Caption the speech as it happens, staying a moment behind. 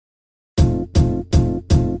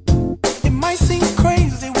might seem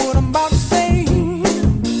crazy what I'm about to say.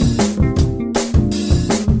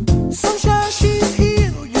 Sunshine, she's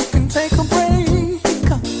here, you can take a break.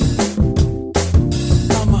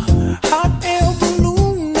 I'm a hot air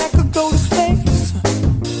balloon that could go to space.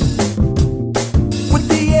 With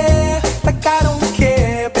the air, like I don't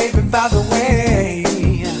care, baby, by the way.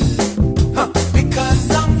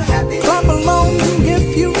 Because I'm happy. Clap along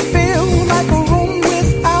if you feel like a room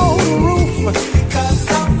without a roof.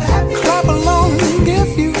 Because I'm happy. Clap along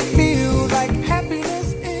if you feel like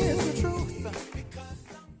happiness is the truth.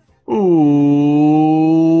 Ooh,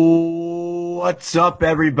 what's up,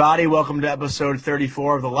 everybody? Welcome to episode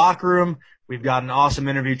 34 of The Locker Room. We've got an awesome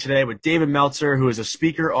interview today with David Meltzer, who is a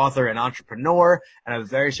speaker, author, and entrepreneur, and a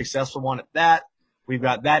very successful one at that. We've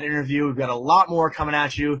got that interview. We've got a lot more coming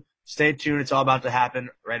at you. Stay tuned. It's all about to happen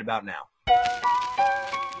right about now.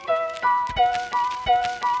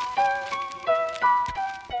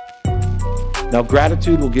 Now,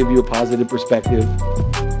 gratitude will give you a positive perspective.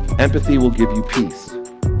 Empathy will give you peace.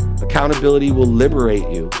 Accountability will liberate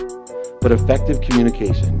you. But effective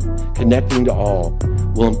communication, connecting to all,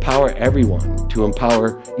 will empower everyone to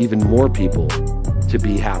empower even more people to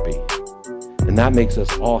be happy. And that makes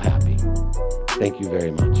us all happy. Thank you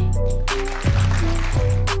very much.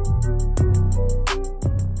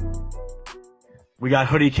 We got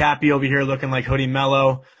Hoodie Cappy over here looking like Hoodie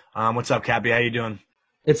Mellow. What's up, Cappy? How you doing?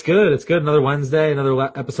 It's good. It's good. Another Wednesday, another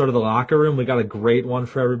episode of The Locker Room. We got a great one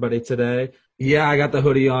for everybody today. Yeah, I got the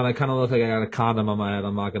hoodie on. I kind of look like I got a condom on my head.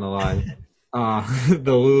 I'm not going to lie.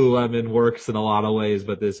 The Lululemon works in a lot of ways,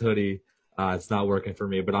 but this hoodie, it's not working for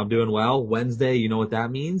me. But I'm doing well. Wednesday, you know what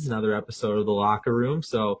that means. Another episode of The Locker Room.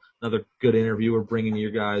 So another good interview we're bringing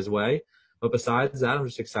you guys' way. But besides that, I'm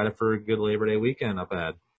just excited for a good Labor Day weekend up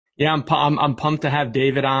ahead. Yeah, I'm pumped to have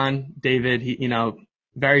David on. David, he,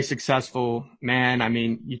 very successful man. I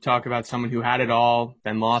mean, you talk about someone who had it all,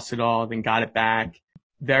 then lost it all, then got it back.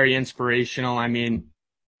 Very inspirational. I mean,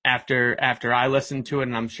 after I listened to it,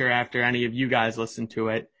 and I'm sure after any of you guys listen to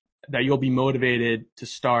it, that you'll be motivated to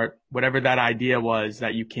start whatever that idea was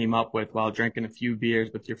that you came up with while drinking a few beers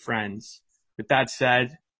with your friends. With that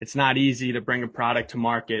said, it's not easy to bring a product to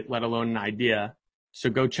market, let alone an idea. So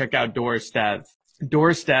go check out Doris Dev.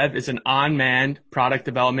 Doris Dev is an on-manned product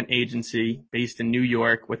development agency based in New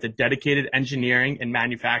York with a dedicated engineering and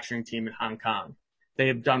manufacturing team in Hong Kong. They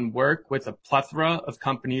have done work with a plethora of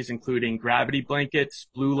companies, including Gravity Blankets,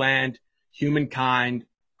 Blue Land, Humankind,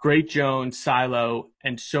 Great Jones, Silo,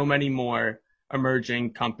 and so many more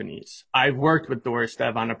emerging companies. I've worked with Doris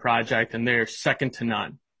Dev on a project, and they're second to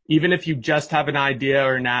none. Even if you just have an idea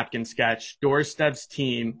or a napkin sketch, Doris Dev's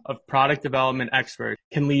team of product development experts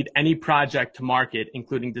can lead any project to market,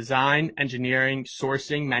 including design, engineering,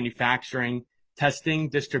 sourcing, manufacturing, testing,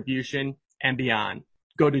 distribution, and beyond.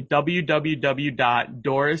 Go to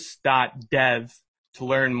www.doris.dev to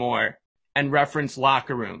learn more and reference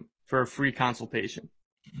Locker Room for a free consultation.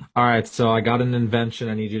 All right, so I got an invention.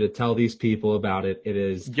 I need you to tell these people about it. It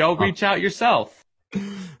is... Yo, reach out yourself.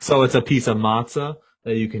 So it's a piece of matzah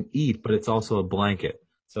that you can eat, but it's also a blanket.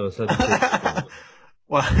 So it says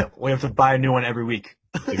Well, we have to buy a new one every week.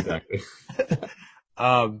 Exactly.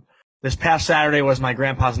 This past Saturday was my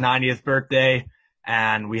grandpa's 90th birthday,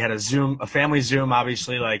 and we had a family Zoom,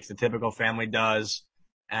 obviously, like the typical family does.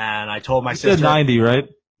 And I told my sister. 90, right?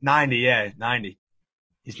 90, yeah, 90.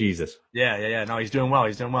 Jesus. Yeah. No, he's doing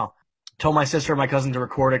well. Told my sister and my cousin to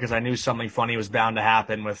record it because I knew something funny was bound to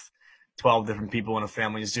happen with 12 different people in a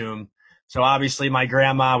family Zoom. So obviously my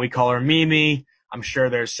grandma, we call her Mimi. I'm sure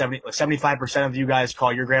there's 75% of you guys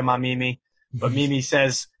call your grandma Mimi. But Mimi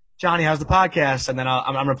says, Johnny, how's the podcast? And then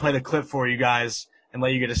I'm going to play the clip for you guys and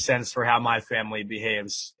let you get a sense for how my family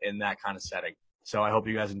behaves in that kind of setting. So I hope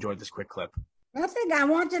you guys enjoyed this quick clip. Nothing. I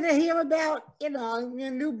wanted to hear about,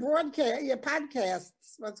 your new broadcast, your podcasts.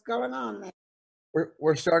 What's going on there?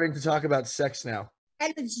 We're starting to talk about sex now.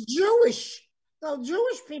 And it's Jewish. So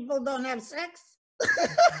Jewish people don't have sex.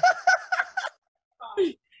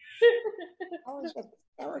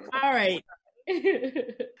 All right.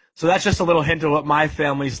 So that's just a little hint of what my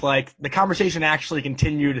family's like. The conversation actually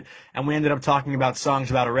continued, and we ended up talking about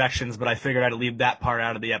songs about erections, but I figured I'd leave that part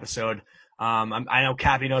out of the episode. I know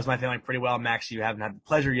Cappy knows my family pretty well. Max, you haven't had the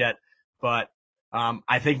pleasure yet, but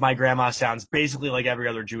I think my grandma sounds basically like every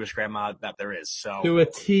other Jewish grandma that there is. So to a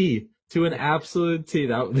T, to an absolute T.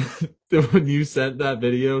 That when you sent that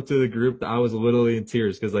video to the group, I was literally in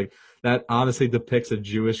tears because that honestly depicts a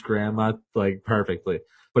Jewish grandma perfectly.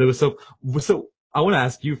 But it was so. I want to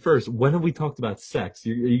ask you first. When have we talked about sex? Are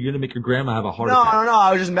you gonna make your grandma have a heart attack? No.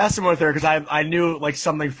 I was just messing with her because I knew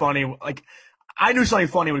something funny. I knew something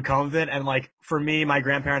funny would come of it, and for me, my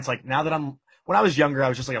grandparents now that I'm when I was younger, I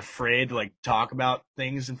was just like afraid to like talk about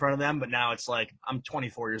things in front of them. But now it's like I'm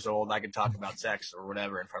 24 years old. I can talk about sex or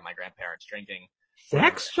whatever in front of my grandparents, drinking.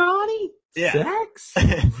 Sex, Johnny? Yeah. Sex?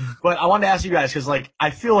 But I wanted to ask you guys because like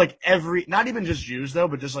I feel like not even just Jews though,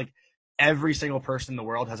 but just like every single person in the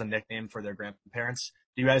world has a nickname for their grandparents.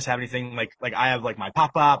 Do you guys have anything like I have like my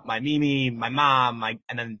papa, my Mimi, my mom,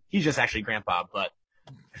 and then he's just actually grandpa, but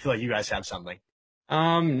I feel like you guys have something.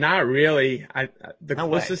 Not really. The No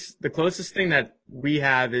way. closest thing that we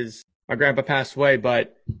have is my grandpa passed away,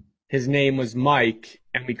 but his name was Mike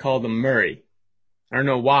and we called him Murray. I don't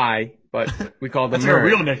know why, but we called him That's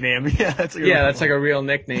Murray. like a real nickname. Yeah, that's like a real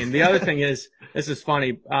nickname. The other thing is, this is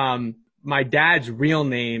funny. My dad's real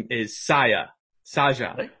name is Saja.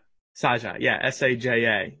 Yeah,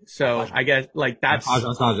 Saja. So I guess like that's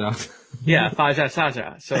Saja. yeah,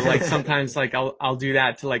 Saja. So like sometimes like I'll do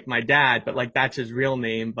that to like my dad, but like that's his real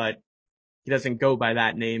name, but he doesn't go by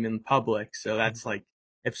that name in public. So that's like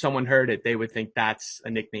if someone heard it, they would think that's a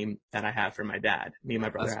nickname that I have for my dad. Me and my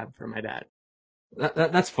brother have for my dad.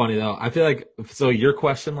 That's funny though. I feel like, so your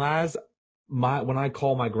question, Laz, when I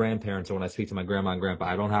call my grandparents or when I speak to my grandma and grandpa,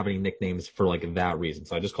 I don't have any nicknames for like that reason.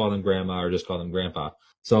 So I just call them grandma or just call them grandpa.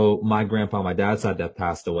 So my grandpa, my dad's side that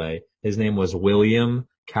passed away, his name was William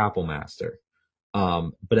Capelmaster.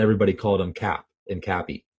 But everybody called him Cap and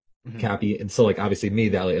Cappy. Mm-hmm. Cappy. And so like obviously me,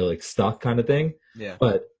 that like stuck kind of thing. Yeah.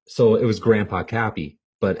 But so it was Grandpa Cappy,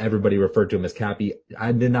 but everybody referred to him as Cappy.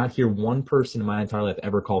 I did not hear one person in my entire life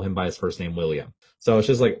ever call him by his first name, William. So it's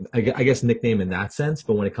just like, I guess nickname in that sense.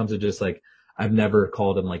 But when it comes to just like, I've never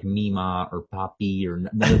called him like Mima or Papi or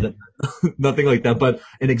none of that, nothing like that. But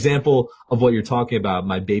an example of what you're talking about,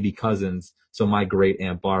 my baby cousins. So my great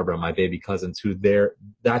Aunt Barbara, my baby cousins,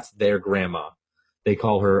 that's their grandma. They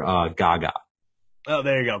call her Gaga. Oh,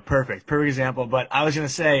 there you go. Perfect example. But I was going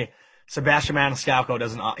to say, Sebastian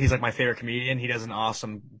Maniscalco he's like my favorite comedian. He does an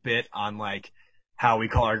awesome bit on like how we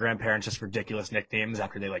call our grandparents just ridiculous nicknames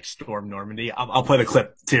after they like storm Normandy. I'll play the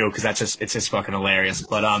clip too because it's just fucking hilarious.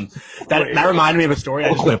 But that reminded me of a story.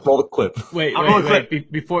 Roll the clip. Wait.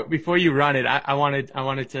 Before you run it, I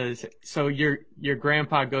wanted to say, so your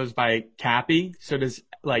grandpa goes by Cappy. So does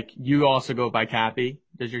like you also go by Cappy?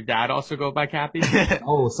 Does your dad also go by Cappy?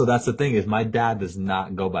 Oh, so that's the thing is my dad does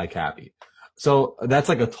not go by Cappy. So that's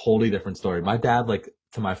like a totally different story. My dad, like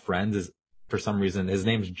to my friends, is for some reason his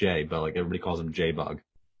name's Jay, but like everybody calls him J-Bug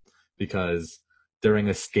because during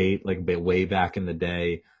a skate like way back in the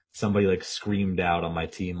day, somebody like screamed out on my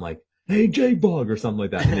team like, "Hey J-Bug" or something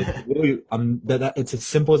like that. And it's really, it's as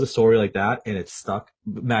simple as a story like that, and it's stuck.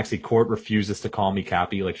 Maxie Court refuses to call me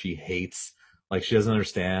Cappy. Like she hates. Like she doesn't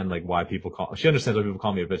understand like why she understands why people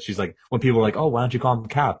call me, but she's like, when people are like, "Oh, why don't you call him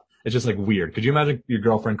Cap?" It's just like weird. Could you imagine your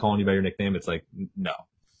girlfriend calling you by your nickname? It's like, no.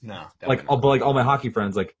 Like, but like all my hockey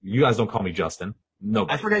friends, like you guys don't call me Justin. No.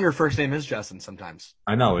 I forget your first name is Justin sometimes.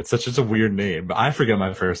 I know it's such a weird name, but I forget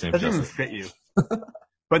my first name. Doesn't even fit you.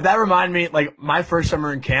 But that reminded me, like my first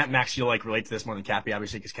summer in camp. Max, you'll like relate to this more than Cappy,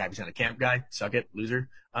 obviously, because Cappy's not a camp guy. Suck it, loser.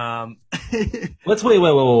 Let's wait.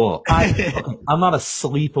 I'm not a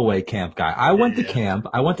sleepaway camp guy. I went to camp.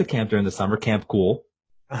 I went to camp during the summer. Camp cool.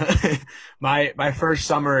 My first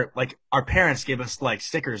summer, like our parents gave us like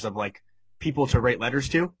stickers of like people to write letters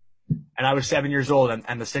to, and I was 7 years old,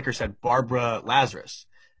 and the sticker said Barbara Lazarus,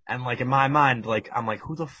 and like in my mind, like I'm like,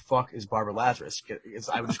 who the fuck is Barbara Lazarus? Because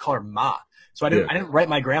I would just call her Ma. So I didn't write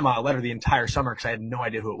my grandma a letter the entire summer because I had no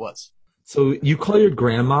idea who it was. So you call your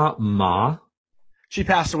grandma Ma? She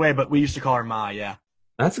passed away, but we used to call her Ma. Yeah.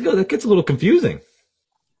 That's good. That gets a little confusing.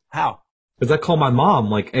 How? Because I call my mom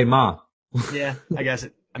like, "Hey Ma." Yeah, I guess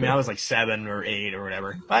it. I mean, I was like 7 or 8 or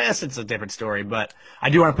whatever. I guess it's a different story, but I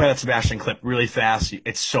do want to play that Sebastian clip really fast.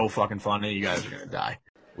 It's so fucking funny. You guys are going to die.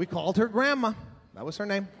 We called her Grandma. That was her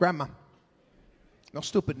name, Grandma. No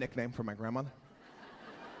stupid nickname for my grandmother.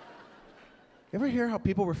 You ever hear how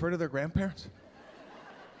people refer to their grandparents?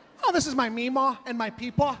 "Oh, this is my Meemaw and my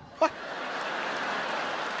Peepaw." What?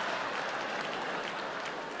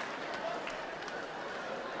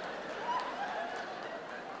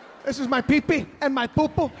 "This is my pee-pee and my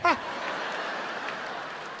poo-poo." Ah.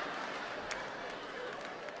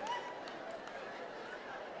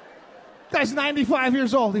 Guy's 95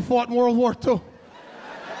 years old. He fought in World War II.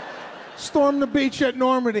 Stormed the beach at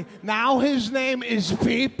Normandy. Now his name is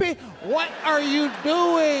Pee-pee? What are you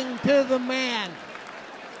doing to the man?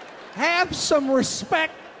 Have some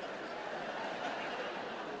respect.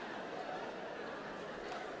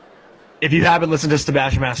 If you haven't listened to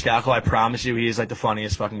Sebastian Maniscalco, I promise you he's like the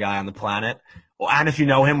funniest fucking guy on the planet. Well, and if you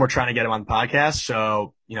know him, we're trying to get him on the podcast,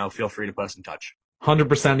 so, feel free to put us in touch.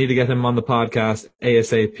 100% need to get him on the podcast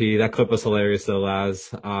ASAP. That clip was hilarious though, Laz.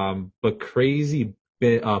 But crazy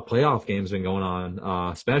playoff games been going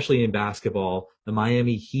on, especially in basketball. The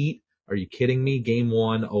Miami Heat, are you kidding me? Game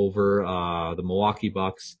 1 over the Milwaukee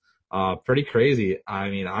Bucks. Pretty crazy. I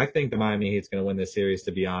mean, I think the Miami Heat's going to win this series,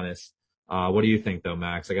 to be honest. What do you think, though,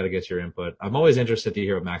 Max? I got to get your input. I'm always interested to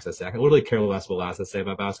hear what Max has to say. I literally care less what Laz has to say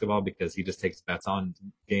about basketball because he just takes bets on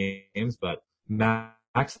games. But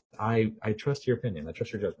Max, I trust your opinion. I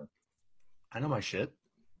trust your judgment. I know my shit.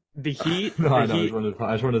 The Heat. No, I know.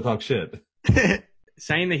 I just wanted to talk shit.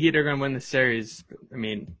 Saying the Heat are going to win the series, I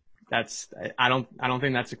mean, I don't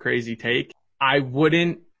think that's a crazy take. I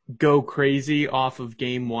wouldn't go crazy off of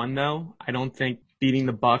game 1 though. I don't think beating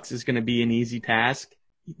the Bucks is going to be an easy task.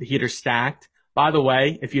 The Heat are stacked. By the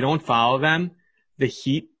way, if you don't follow them, the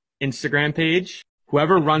Heat Instagram page,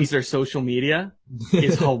 whoever runs their social media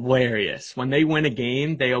is hilarious. When they win a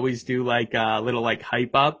game, they always do like a little like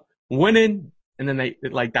hype up, winning, and then they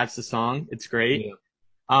like that's the song. It's great. Yeah.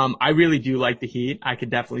 I really do like the Heat. I could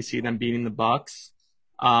definitely see them beating the Bucks.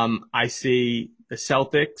 I see the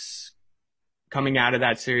Celtics coming out of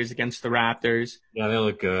that series against the Raptors. Yeah, they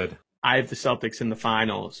look good. I have the Celtics in the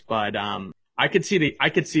finals, but I could see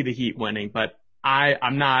the Heat winning, but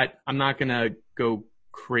I'm not gonna go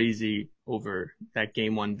crazy over that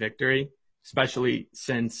game 1 victory, especially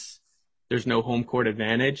since there's no home court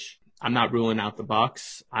advantage. I'm not ruling out the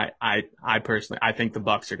Bucks. I personally think the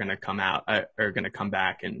Bucks are gonna come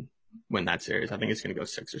back and win that series. I think it's gonna go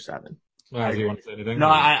 6 or 7. Well, do you want to say anything? No,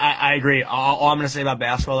 I agree. All I'm going to say about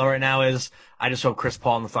basketball though right now is I just hope Chris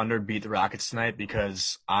Paul and the Thunder beat the Rockets tonight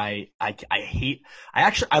because I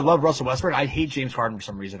love Russell Westbrook. I hate James Harden for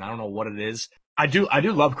some reason. I don't know what it is. I do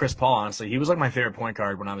love Chris Paul, honestly. He was like my favorite point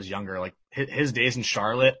guard when I was younger. Like his days in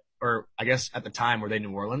Charlotte, or I guess at the time, were they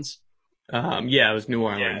New Orleans? Yeah, it was New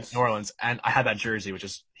Orleans. Yeah, New Orleans. And I had that jersey, which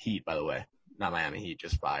is Heat, by the way. Not Miami Heat,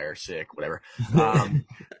 just fire, sick, whatever.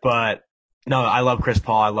 But no, I love Chris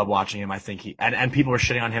Paul. I love watching him. I think and people were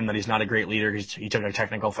shitting on him that he's not a great leader. He took a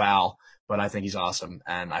technical foul, but I think he's awesome,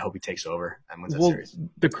 and I hope he takes over and wins that series.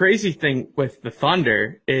 The crazy thing with the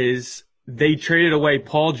Thunder is they traded away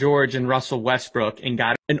Paul George and Russell Westbrook and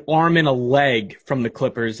got an arm and a leg from the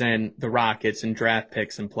Clippers and the Rockets and draft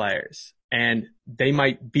picks and players. And they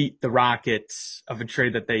might beat the Rockets of a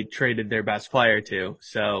trade that they traded their best player to.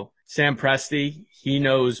 So Sam Presti, he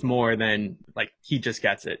knows more than he just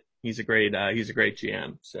gets it. He's a great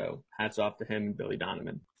GM. So hats off to him and Billy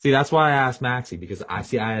Donovan. See, that's why I asked Maxie, because I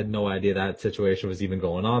had no idea that situation was even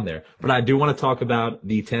going on there. But I do want to talk about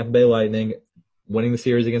the Tampa Bay Lightning winning the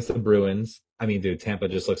series against the Bruins. I mean, dude, Tampa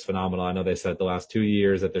just looks phenomenal. I know they said the last 2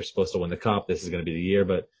 years that they're supposed to win the cup. This is going to be the year,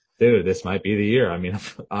 but dude, this might be the year. I mean,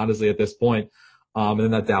 honestly, at this point. And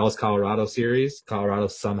then that Dallas-Colorado series, Colorado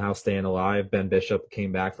somehow staying alive. Ben Bishop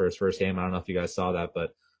came back for his first game. I don't know if you guys saw that,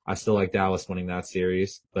 but I still like Dallas winning that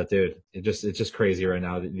series. But dude, it's just crazy right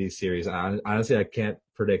now, these series. Honestly, I can't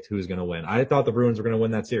predict who's going to win. I thought the Bruins were going to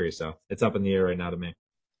win that series, so it's up in the air right now to me.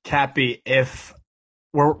 Cappy, if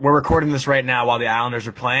we're recording this right now while the Islanders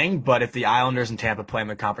are playing, but if the Islanders and Tampa play in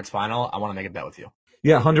the conference final, I want to make a bet with you.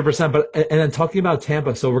 Yeah, 100%. But and then talking about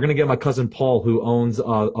Tampa, so we're gonna get my cousin Paul, who owns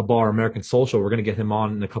a bar, American Social. We're gonna get him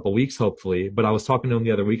on in a couple weeks, hopefully. But I was talking to him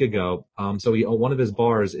the other week ago. So one of his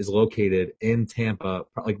bars is located in Tampa,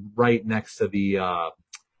 like right next to the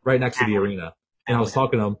arena. And I was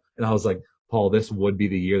talking to him, and I was like, Paul, this would be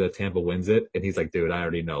the year that Tampa wins it. And he's like, dude, I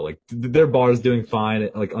already know. Like their bar is doing fine,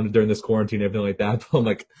 like during this quarantine and everything like that. But I'm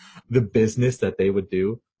like, the business that they would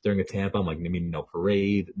do during a Tampa, I'm like, I mean, no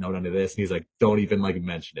parade, no none of this. And he's like, don't even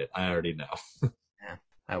mention it. I already know.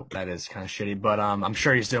 Yeah, that is kind of shitty, but I'm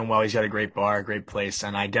sure he's doing well. He's got a great bar, great place,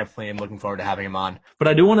 and I definitely am looking forward to having him on. But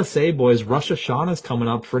I do want to say, boys, Rosh Hashanah is coming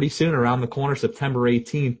up pretty soon, around the corner, September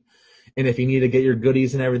 18th. And if you need to get your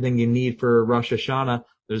goodies and everything you need for Rosh Hashanah,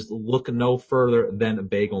 look no further than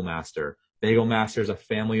Bagel Master. Bagel Master is a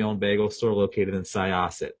family-owned bagel store located in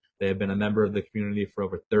Syosset. They have been a member of the community for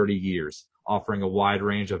over 30 years. Offering a wide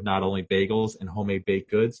range of not only bagels and homemade baked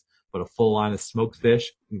goods, but a full line of smoked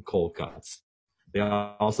fish and cold cuts. They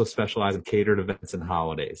also specialize in catered events and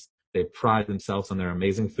holidays. They pride themselves on their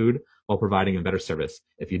amazing food while providing a better service.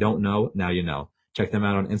 If you don't know, now you know. Check them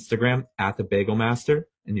out on Instagram @thebagelmaster,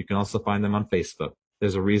 and you can also find them on Facebook.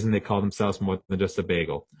 There's a reason they call themselves more than just a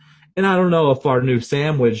bagel. And I don't know if our new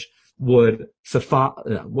sandwich would suffice.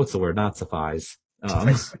 What's the word? Not suffice.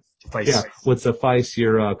 Yeah, would suffice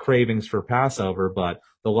your cravings for Passover, but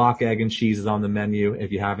the lock, egg, and cheese is on the menu.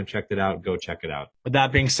 If you haven't checked it out, go check it out. With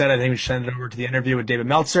that being said, I think we should send it over to the interview with David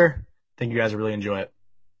Meltzer. I think you guys will really enjoy it.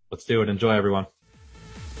 Let's do it. Enjoy, everyone.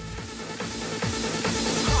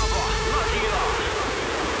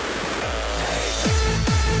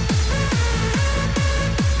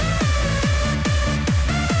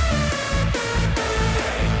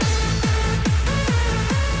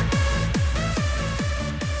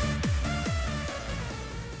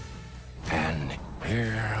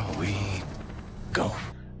 Go.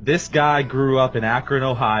 This guy grew up in Akron,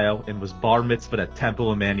 Ohio, and was bar mitzvahed at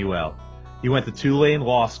Temple Emmanuel. He went to Tulane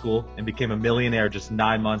Law School and became a millionaire just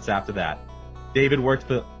 9 months after that. David worked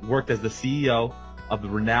as the CEO of the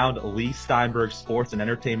renowned Lee Steinberg Sports and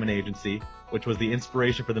Entertainment Agency, which was the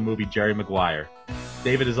inspiration for the movie Jerry Maguire.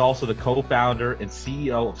 David is also the co-founder and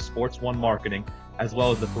CEO of Sports One Marketing, as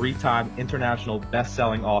well as the 3-time international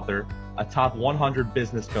best-selling author, a top 100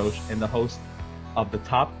 business coach, and the host of the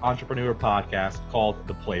top entrepreneur podcast called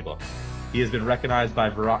The Playbook. He has been recognized by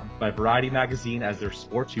Variety Magazine as their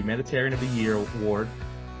Sports Humanitarian of the Year award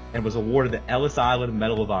and was awarded the Ellis Island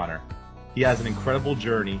Medal of Honor. He has an incredible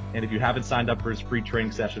journey, and if you haven't signed up for his free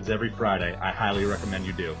training sessions every Friday, I highly recommend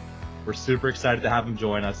you do. We're super excited to have him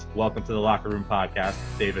join us. Welcome to the Locker Room Podcast,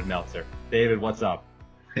 David Meltzer. David, what's up?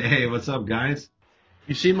 Hey, what's up, guys?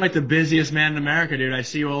 You seem like the busiest man in America, dude. I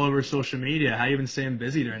see you all over social media. How you been staying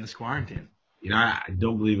busy during this quarantine? You know, I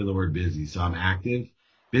don't believe in the word busy, so I'm active.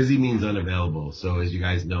 Busy means unavailable. So as you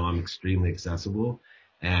guys know, I'm extremely accessible,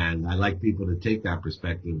 and I like people to take that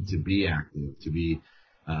perspective, to be active, to be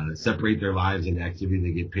separate their lives into activity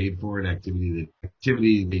they get paid for and activity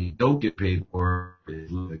they don't get paid for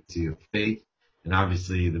is legacy of faith, and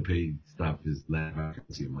obviously the paid stuff is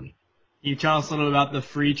legacy of money. Can you tell us a little about the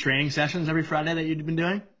free training sessions every Friday that you've been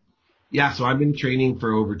doing? Yeah, so I've been training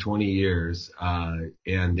for over 20 years,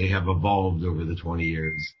 and they have evolved over the 20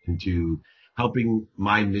 years into helping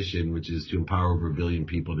my mission, which is to empower over 1 billion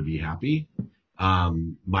people to be happy.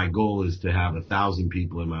 My goal is to have 1,000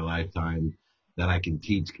 people in my lifetime that I can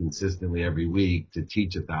teach consistently every week, to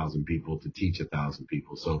teach 1,000 people, to teach 1,000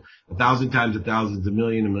 people. So 1,000 times 1,000 is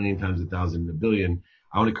 1,000,000, 1,000,000 times 1,000 is 1,000,000,000.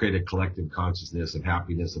 I want to create a collective consciousness of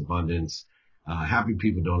happiness, abundance. Happy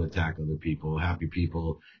people don't attack other people. Happy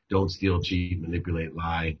people don't steal, cheat, manipulate,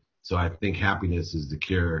 lie. So I think happiness is the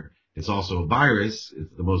cure. It's also a virus.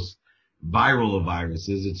 It's the most viral of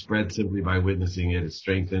viruses. It spreads simply by witnessing it. It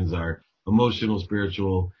strengthens our emotional,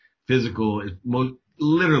 spiritual, physical. It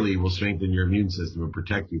literally will strengthen your immune system and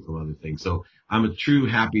protect you from other things. So I'm a true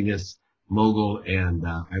happiness mogul, and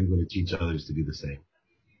I'm going to teach others to do the same.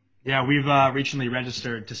 Yeah, we've recently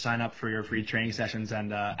registered to sign up for your free training sessions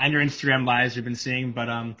and your Instagram lives we've been seeing. But,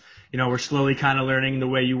 we're slowly kind of learning the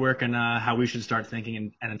way you work and how we should start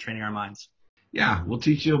thinking and training our minds. Yeah, we'll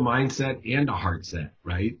teach you a mindset and a heart set,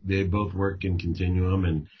 right? They both work in continuum,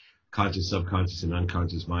 and conscious, subconscious, and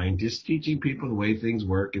unconscious mind. Just teaching people the way things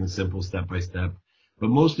work in simple step-by-step. But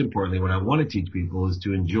most importantly, what I want to teach people is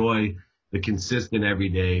to enjoy the consistent,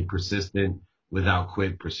 everyday, persistent, without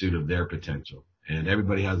quit pursuit of their potential. And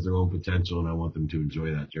everybody has their own potential, and I want them to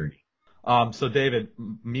enjoy that journey. So David,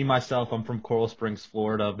 myself, I'm from Coral Springs,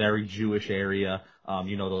 Florida, very Jewish area.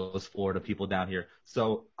 Those Florida people down here.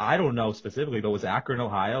 So I don't know specifically, but was Akron,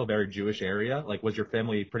 Ohio, a very Jewish area? Like, was your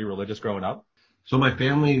family pretty religious growing up? So my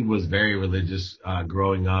family was very religious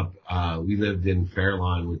growing up. We lived in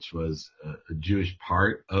Fairlawn, which was a Jewish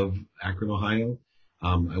part of Akron, Ohio.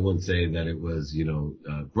 I wouldn't say that it was,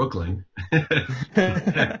 Brooklyn.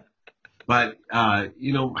 But,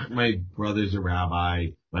 my brother's a rabbi.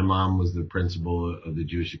 My mom was the principal of the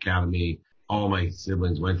Jewish Academy. All my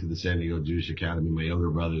siblings went to the San Diego Jewish Academy. My younger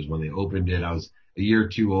brothers, when they opened it, I was a year or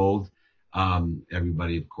two old.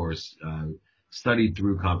 Everybody, of course, studied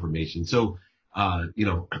through confirmation. So,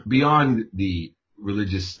 beyond the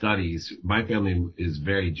religious studies, my family is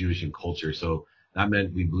very Jewish in culture. So that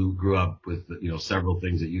meant we grew up with, several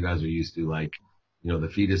things that you guys are used to, like, the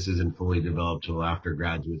fetus isn't fully developed till after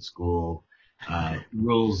graduate school,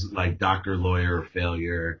 rules like doctor, lawyer,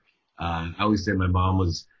 failure. I always say my mom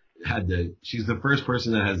she's the first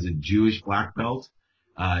person that has a Jewish black belt.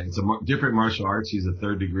 It's a different martial arts. She's a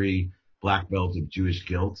 3rd degree black belt of Jewish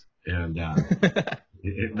guilt. And,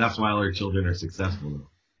 that's why all her children are successful.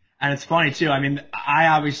 And it's funny too. I mean, but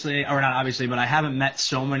I haven't met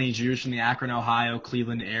so many Jews from the Akron, Ohio,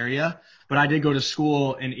 Cleveland area. But I did go to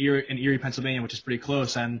school in Erie, Pennsylvania, which is pretty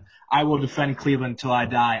close. And I will defend Cleveland till I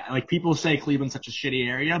die. Like, people say Cleveland's such a shitty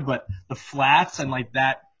area, but the flats and like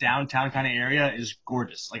that downtown kind of area is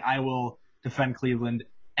gorgeous. Like, I will defend Cleveland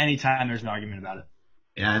anytime there's an argument about it.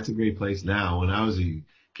 Yeah, it's a great place now. When I was a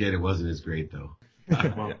kid, it wasn't as great though.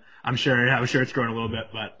 Well, I'm sure it's growing a little bit,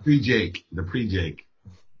 but pre-Jake.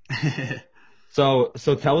 So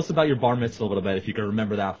tell us about your bar mitzvah a little bit, if you can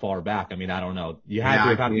remember that far back. I mean, I don't know. You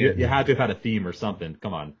had to have had a theme or something.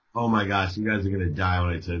 Come on. Oh my gosh, you guys are gonna die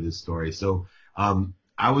when I tell you this story. So,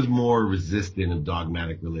 I was more resistant of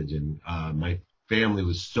dogmatic religion. My family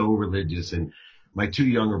was so religious, and my 2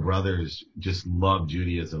 younger brothers just loved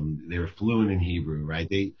Judaism. They were fluent in Hebrew, right?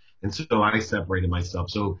 And so I separated myself.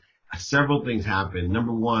 So several things happened.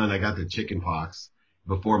 Number one, I got the chicken pox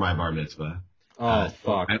before my bar mitzvah. Oh,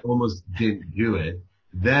 fuck. I almost didn't do it.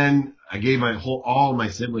 Then I gave all my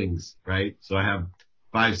siblings, right? So I have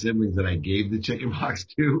 5 siblings that I gave the chicken pox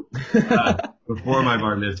to before my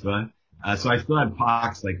bar mitzvah. So I still had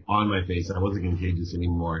pox like on my face. I wasn't contagious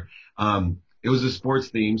anymore. It was a sports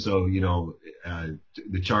theme, so it was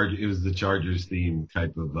the Chargers theme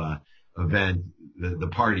type of event, the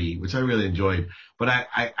party, which I really enjoyed. But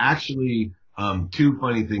I actually 2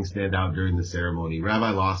 funny things stand out during the ceremony. Rabbi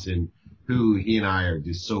Lawson, who he and I are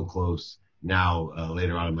just so close now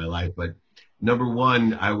later on in my life. But number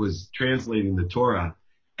one, I was translating the Torah,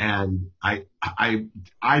 and I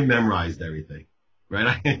memorized everything,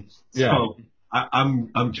 right? So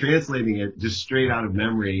I'm translating it just straight out of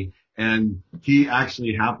memory. And he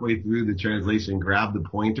actually halfway through the translation grabbed the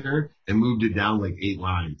pointer and moved it down like 8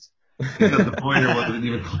 lines because the pointer wasn't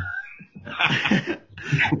even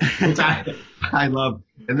which I love.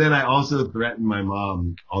 And then I also threatened my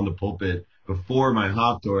mom on the pulpit before my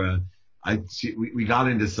Haftorah. We got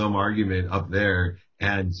into some argument up there,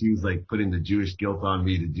 and she was like putting the Jewish guilt on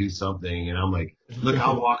me to do something. And I'm like, look,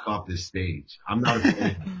 I'll walk off this stage. I'm not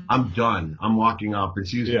afraid. I'm done. I'm walking off. And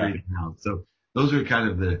she was freaking out. So those are kind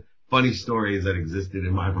of the funny stories that existed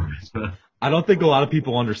in my bar mitzvah. I don't think a lot of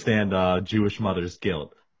people understand Jewish mother's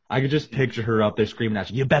guilt. I could just picture her up there screaming at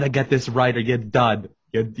you better get this right or get done.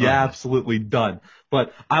 You're absolutely done.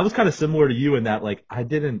 But I was kind of similar to you in that, like, I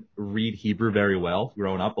didn't read Hebrew very well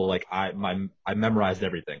growing up, but like I memorized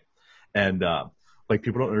everything. And like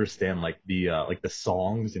people don't understand like the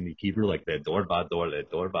songs in the Hebrew, like the dor ba dor,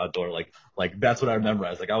 like that's what I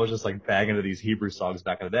memorized. Like I was just like banging to these Hebrew songs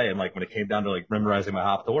back in the day, and like when it came down to like memorizing my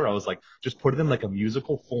Haftorah, I was like, just put it in like a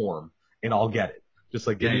musical form and I'll get it. Just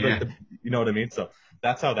like give me like you know what I mean? So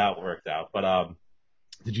that's how that worked out. But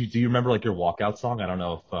do you remember like your walkout song? I don't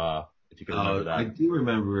know if you can remember that. I do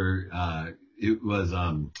remember it was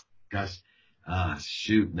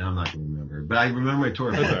shoot, now I'm not gonna remember. But I remember my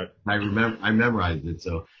Torah. I memorized it,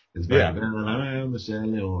 so it's very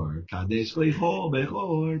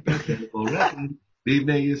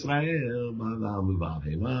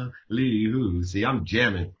See, I'm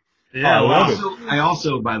jamming. Yeah, I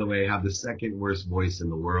also, by the way, have the second worst voice in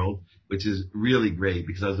the world, which is really great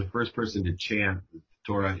because I was the first person to chant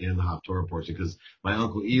Torah in the Haftorah portion because my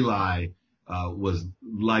uncle Eli was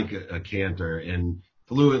like a cantor and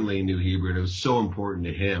fluently knew Hebrew, and it was so important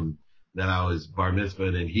to him that I was bar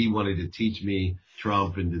mitzvahed, and he wanted to teach me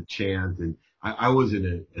Trump and to chant. And I was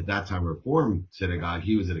in at that time, a Reform synagogue.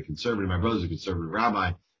 He was at a conservative. My brother's a conservative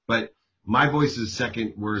rabbi, but my voice is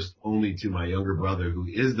second worst only to my younger brother, who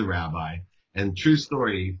is the rabbi. And true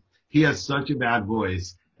story, he has such a bad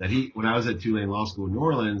voice that when I was at Tulane Law School in New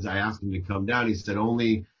Orleans, I asked him to come down. He said,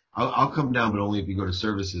 I'll come down, but only if you go to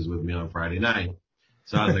services with me on Friday night.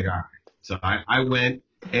 So I was like, all right. So I went,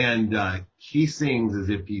 and he sings as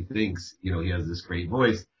if he thinks, he has this great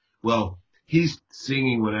voice. Well, he's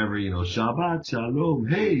singing whatever, Shabbat Shalom,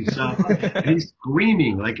 hey, Shabbat. And he's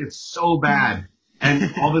screaming like it's so bad.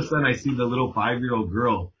 And all of a sudden I see the little 5-year-old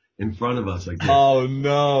girl in front of us like this. Oh,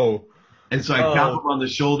 no. And so I tap him on the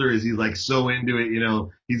shoulder as he's like so into it,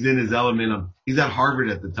 he's in his element. He's at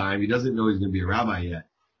Harvard at the time. He doesn't know he's going to be a rabbi yet.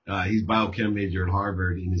 He's biochem major at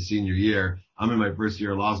Harvard in his senior year. I'm in my first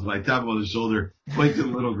year of law school. I tap him on the shoulder, point to the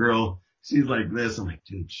little girl. She's like this. I'm like,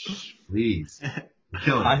 dude, shh, please.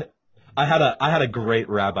 Kill him. I had a great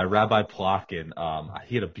rabbi, Rabbi Plotkin.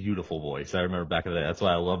 He had a beautiful voice. I remember back in the day. That's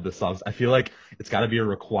why I love the songs. I feel like it's got to be a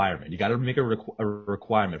requirement. You got to make a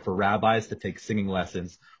requirement for rabbis to take singing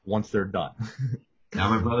lessons once they're done. Now,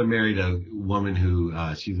 my brother married a woman who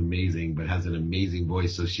she's amazing, but has an amazing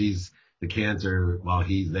voice. So she's the cantor while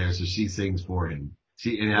he's there. So she sings for him.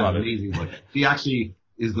 She has an amazing voice. She actually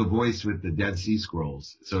is the voice with the Dead Sea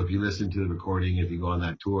Scrolls. So if you listen to the recording, if you go on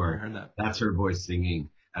that tour, that's her voice singing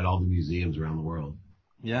at all the museums around the world.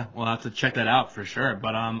 Yeah, we'll have to check that out for sure.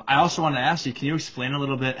 But I also want to ask you, can you explain a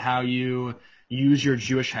little bit how you use your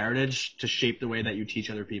Jewish heritage to shape the way that you teach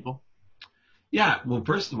other people? Yeah, well,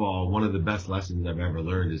 first of all, one of the best lessons I've ever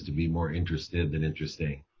learned is to be more interested than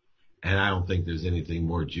interesting. And I don't think there's anything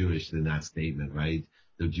more Jewish than that statement, right?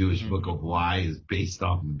 The Jewish book of why is based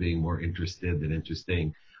off of being more interested than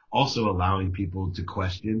interesting. Also allowing people to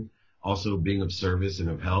question, also being of service and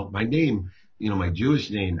of help. My name, my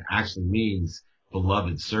Jewish name actually means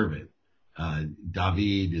beloved servant.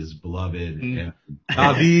 David is beloved. And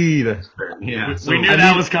David. Yeah. We knew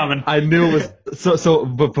that was coming. I knew it was.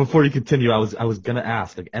 But before you continue, I was going to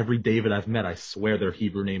ask, like every David I've met, I swear their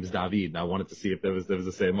Hebrew name is David. And I wanted to see if there was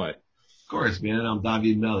the same way. Of course, man. I'm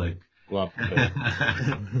David Melech. Well,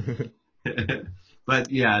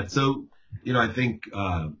 but yeah, so, I think,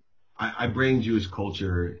 I bring Jewish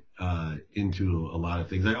culture, into a lot of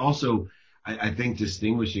things. I think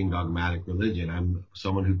distinguishing dogmatic religion. I'm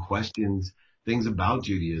someone who questions things about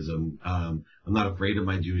Judaism. I'm not afraid of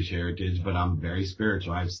my Jewish heritage, but I'm very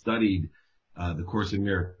spiritual. I've studied the Course in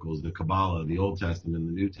Miracles, the Kabbalah, the Old Testament,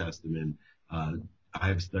 the New Testament.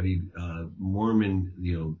 I've studied Mormon,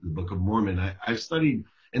 the Book of Mormon. I've studied,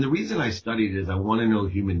 and the reason I studied is I want to know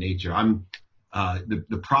human nature.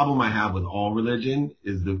 The problem I have with all religion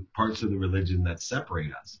is the parts of the religion that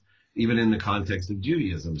separate us, even in the context of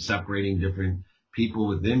Judaism, separating different people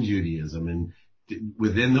within Judaism, and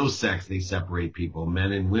within those sects they separate people,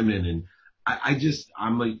 men and women. And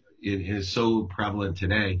it is so prevalent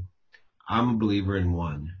today. I'm a believer in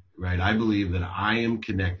one, right? I believe that I am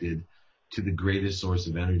connected to the greatest source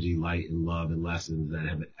of energy, light, and love and lessons that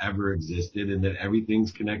have ever existed, and that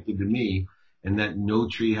everything's connected to me, and that no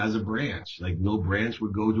tree has a branch. Like no branch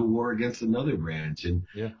would go to war against another branch. And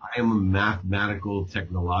I am a mathematical,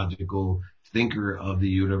 technological thinker of the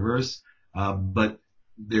universe, but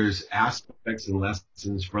there's aspects and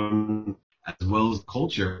lessons from, as well as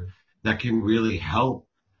culture, that can really help.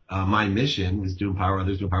 My mission is to empower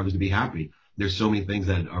others to be happy. There's so many things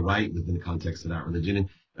that are right within the context of that religion.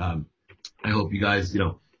 And I hope you guys,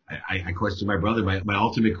 I question my brother. My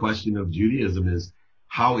ultimate question of Judaism is,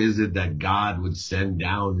 how is it that God would send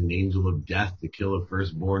down an angel of death to kill a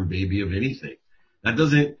firstborn baby of anything? That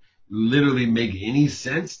doesn't literally make any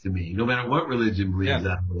sense to me, no matter what religion believes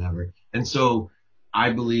that or whatever. And so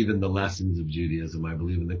I believe in the lessons of Judaism. I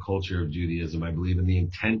believe in the culture of Judaism. I believe in the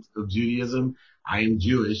intent of Judaism. I am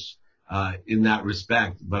Jewish in that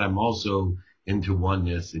respect, but I'm also into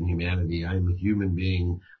oneness and humanity. I'm a human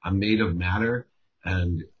being. I'm made of matter,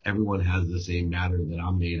 and everyone has the same matter that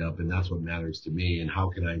I'm made of, and that's what matters to me. And how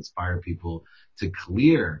can I inspire people to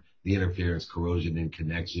clear the interference, corrosion, and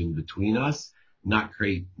connection between us, not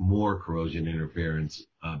create more corrosion interference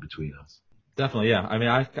between us? Definitely, yeah. I mean,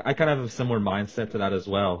 I kind of have a similar mindset to that as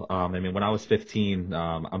well. I mean, when I was 15,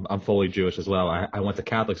 I'm fully Jewish as well. I went to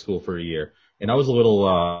Catholic school for a year, and I was a little,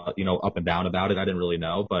 up and down about it. I didn't really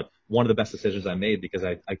know, but one of the best decisions I made, because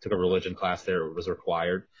I took a religion class there, it was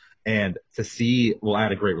required. And to see, I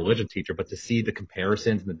had a great religion teacher, but to see the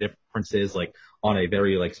comparisons and the differences, like on a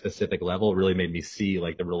very like specific level, really made me see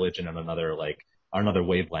like the religion on another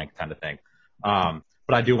wavelength kind of thing.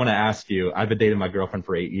 But I do want to ask you, I've been dating my girlfriend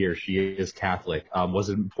for 8 years. She is Catholic. Was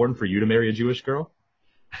it important for you to marry a Jewish girl?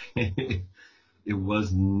 It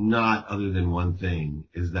was not, other than one thing,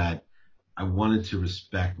 is that I wanted to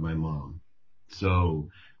respect my mom. So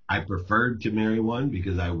I preferred to marry one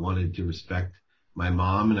because I wanted to respect my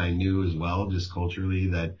mom, and I knew as well, just culturally,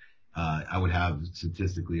 that I would have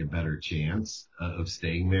statistically a better chance of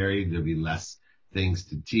staying married. There'd be less things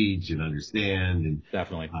to teach and understand. And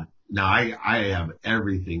definitely. Now I have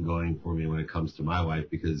everything going for me when it comes to my wife,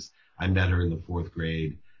 because I met her in the 4th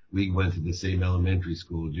grade. We went to the same elementary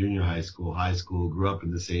school, junior high school, grew up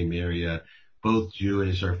in the same area, both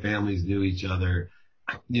Jewish. Our families knew each other,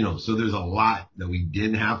 so there's a lot that we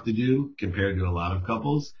didn't have to do compared to a lot of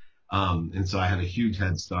couples. And so I had a huge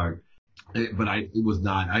head start, but it was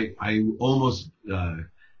not, I almost, got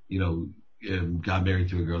married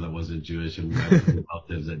to a girl that wasn't Jewish, and I have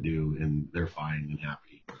relatives that do, and they're fine and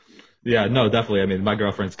happy. Yeah, no, definitely. I mean, my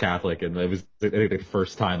girlfriend's Catholic, and it was the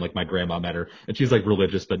first time like my grandma met her, and she's like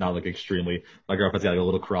religious, but not like extremely. My girlfriend's got like a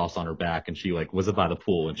little cross on her back, and she like was by the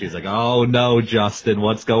pool, and she's like, "Oh no, Justin,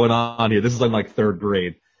 what's going on here?" This is like 3rd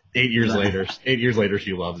grade. 8 years later,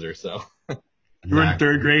 she loves her. So you were in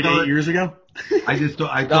 3rd grade 8 years ago. I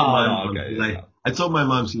told my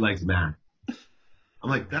mom she likes math. I'm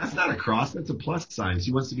like, that's not a cross, that's a plus sign.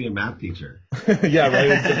 She wants to be a math teacher. Yeah, right,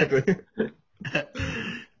 exactly.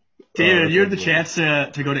 David, have you had the chance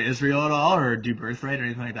to go to Israel at all, or do Birthright or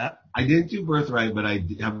anything like that? I didn't do Birthright, but I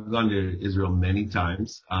have gone to Israel many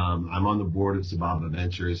times. I'm on the board of Sababa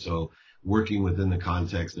Ventures, so working within the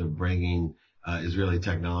context of bringing Israeli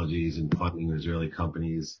technologies and funding Israeli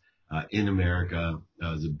companies in America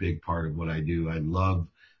is a big part of what I do. I love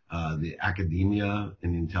the academia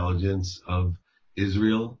and intelligence of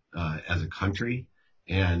Israel as a country.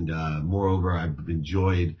 And moreover,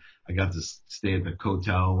 I got to stay at the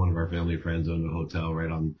Kotel. One of our family friends owned a hotel right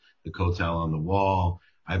on the Kotel on the wall.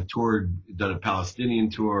 I've done a Palestinian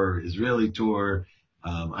tour, Israeli tour.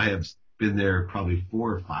 I have been there probably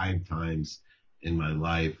 4 or 5 times in my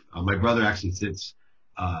life. My brother actually sits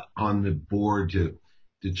on the board to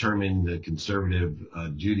determine the conservative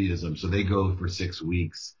Judaism. So they go for 6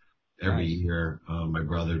 weeks every year. My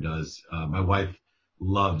brother does. My wife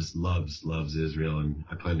loves Israel, and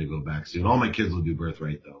I plan to go back soon. All my kids will do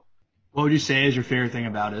Birthright, though. What would you say is your favorite thing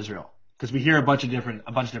about Israel? Because we hear a bunch of different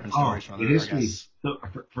stories from the other history. guests. So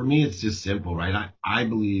for me, it's just simple, right? I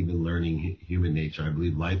believe in learning human nature. I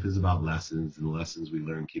believe life is about lessons, and the lessons we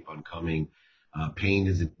learn keep on coming. Pain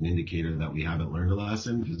is an indicator that we haven't learned a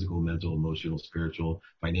lesson. Physical, mental, emotional, spiritual,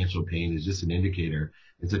 financial pain is just an indicator.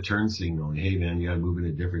 It's a turn signal. Hey, man, you got to move in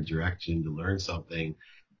a different direction to learn something,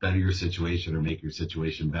 better your situation or make your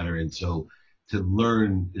situation better. And so to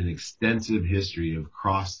learn an extensive history of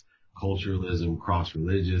cross-culturalism,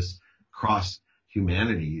 cross-religious,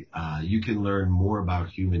 cross-humanity, you can learn more about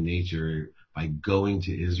human nature by going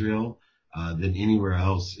to Israel than anywhere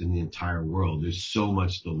else in the entire world. There's so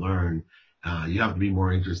much to learn. You have to be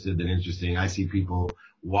more interested than interesting. I see people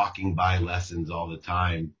walking by lessons all the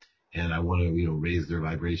time, and I want to, raise their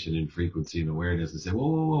vibration and frequency and awareness and say,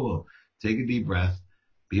 whoa. Take a deep breath.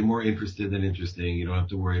 Be more interested than interesting. You don't have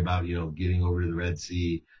to worry about, getting over to the Red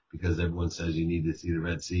Sea because everyone says you need to see the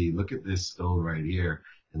Red Sea. Look at this stone right here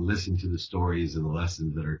and listen to the stories and the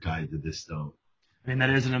lessons that are tied to this stone. I mean,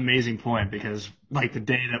 that is an amazing point because, like, the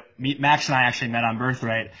day that Max and I actually met on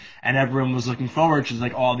Birthright, and everyone was looking forward to,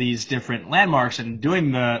 like, all these different landmarks and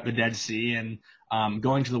doing the Dead Sea and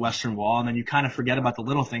going to the Western Wall, and then you kind of forget about the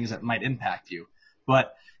little things that might impact you.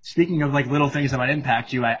 But speaking of, like, little things that might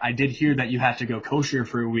impact you, I did hear that you had to go kosher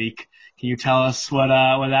for a week. Can you tell us what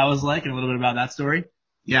that was like and a little bit about that story?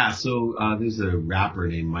 Yeah, so there's a rapper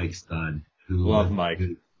named Mike Stud who Love Mike.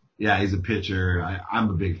 Yeah, he's a pitcher. I'm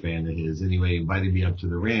a big fan of his. Anyway, he invited me up to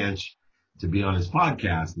the ranch to be on his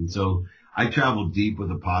podcast. And so I traveled deep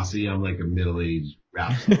with a posse. I'm like a middle-aged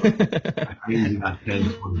rap star. I usually got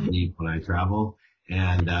 10, 20 deep when I travel.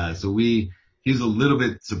 And so he was a little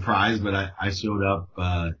bit surprised, but I showed up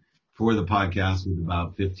for the podcast with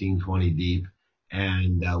about 15, 20 deep.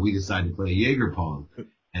 And we decided to play Jaeger Pong.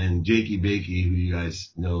 And Jakey Bakey, who you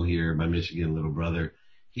guys know here, my Michigan little brother,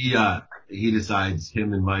 he decides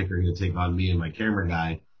him and Mike are going to take on me and my camera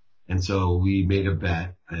guy. And so we made a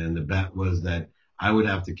bet, and the bet was that I would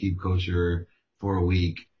have to keep kosher for a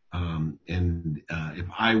week. If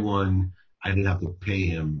I won, I didn't have to pay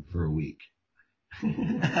him for a week.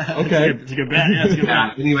 Okay. It's a good bet. Yeah, it's a good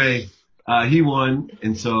bet. Anyway, he won.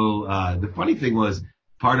 And so the funny thing was,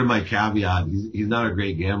 part of my caveat, he's not a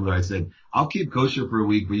great gambler. I said, I'll keep kosher for a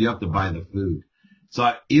week, but you have to buy the food.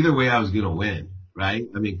 So either way, I was going to win. Right?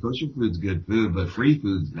 I mean, kosher food's good food, but free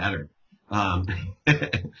food's better. And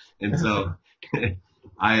so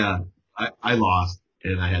I lost,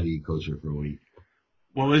 and I had to eat kosher for a week.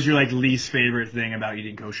 What was your least favorite thing about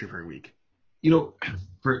eating kosher for a week?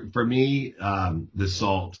 For me, the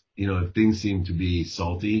salt. If things seem to be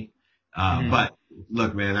salty, but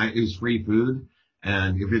look, man, it was free food,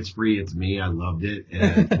 and if it's free, it's me. I loved it,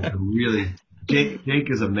 and really. Jake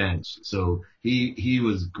is a mensch, so he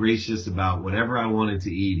was gracious about whatever I wanted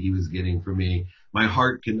to eat, he was getting for me. My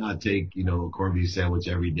heart could not take, a corned beef sandwich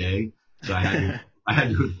every day, so I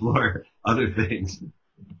had to explore other things.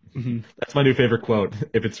 That's my new favorite quote.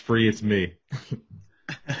 If it's free, it's me.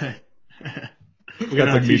 That's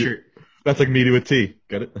like me to a T.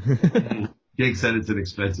 Get it? Jake said it's an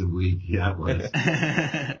expensive week. Yeah, it was.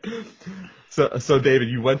 So David,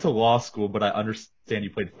 you went to law school, but I understand you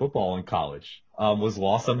played football in college. Was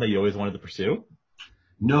law something that you always wanted to pursue?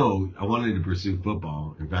 No, I wanted to pursue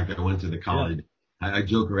football. In fact, I went to the college. Yeah. I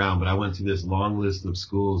joke around, but I went to this long list of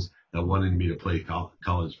schools that wanted me to play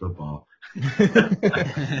college football. So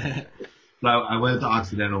I went to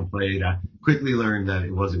Occidental, played. I quickly learned that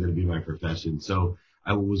it wasn't going to be my profession. So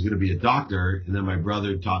I was going to be a doctor, and then my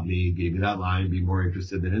brother gave me that line, be more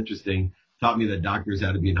interested than interesting. Taught me that doctors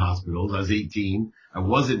had to be in hospitals. I was 18. I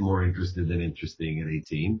wasn't more interested than interesting at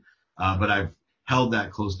 18, but I've held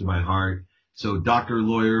that close to my heart. So doctor,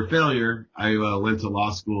 lawyer, failure. I went to law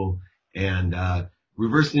school and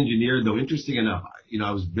reverse engineered, though interesting enough.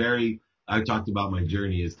 I talked about my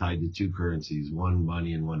journey is tied to two currencies, one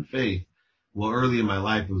money and one faith. Well, early in my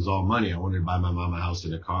life, it was all money. I wanted to buy my mom a house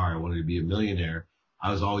and a car. I wanted to be a millionaire.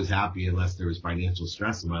 I was always happy unless there was financial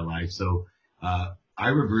stress in my life. So I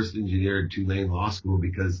reverse engineered Tulane Law School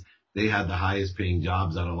because they had the highest paying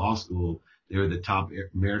jobs out of law school. They were the top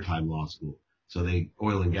maritime law school. So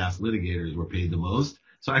oil and gas litigators were paid the most.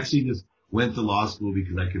 So I actually just went to law school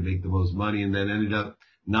because I could make the most money, and then ended up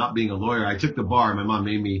not being a lawyer. I took the bar. My mom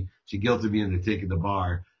she guilted me into taking the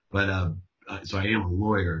bar, but so I am a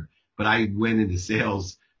lawyer. But I went into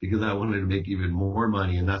sales because I wanted to make even more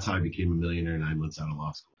money, and that's how I became a millionaire 9 months out of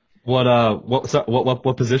law school.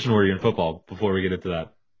 What position were you in football before we get into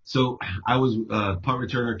that? So I was punt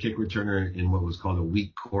returner, kick returner, and what was called a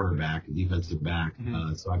weak quarterback, a defensive back.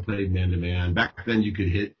 Mm-hmm. So I played man to man. Back then you could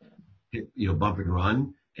hit, bump and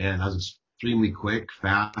run, and I was extremely quick,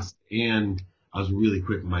 fast, and I was really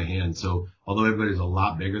quick with my hands. So although everybody's a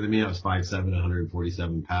lot bigger than me, I was 5'7",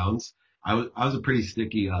 147 pounds. I was a pretty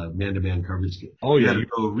sticky man-to-man coverage kid. Oh, yeah. You had to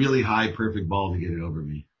throw a really high, perfect ball to get it over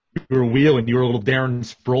me. You were wheeling. You were a little Darren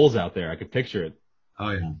Sproles out there. I could picture it.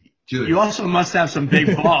 Oh, yeah. Dude. You also must have some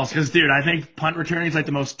big balls because, dude, I think punt returning is like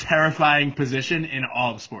the most terrifying position in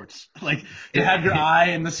all of sports. Like, to have your eye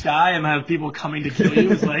in the sky and have people coming to kill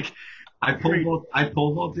you is like. I pole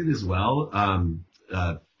vaulted as well.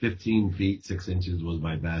 15 feet, 6 inches was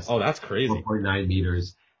my best. Oh, that's crazy. 4.9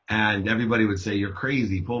 meters. And everybody would say, you're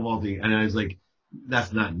crazy, pole vaulting. And I was like,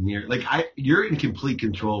 that's not near, like, you're in complete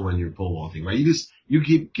control when you're pole vaulting, right? You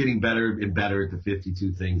keep getting better and better at the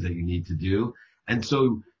 52 things that you need to do. And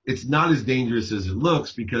so it's not as dangerous as it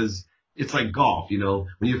looks because it's like golf, you know,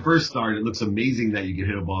 when you first start, it looks amazing that you can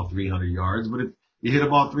hit a ball 300 yards, but if you hit a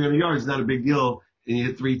ball 300 yards, it's not a big deal and you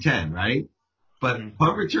hit 310, right? But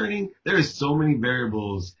punt returning, there is so many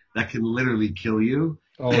variables that can literally kill you.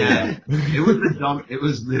 Oh, yeah. It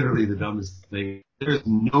was literally the dumbest thing. There's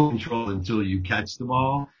no control until you catch the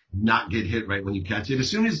ball, not get hit right when you catch it. As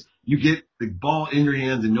soon as you get the ball in your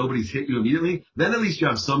hands and nobody's hit you immediately, then at least you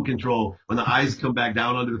have some control when the eyes come back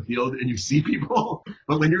down onto the field and you see people.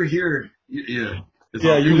 But when you're here, it's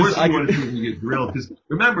worse than you want to see when you get drilled. Because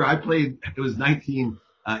remember, I played, it was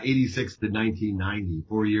 1986 to 1990,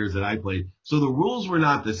 4 years that I played. So the rules were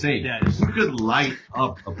not the same. Yes. You could light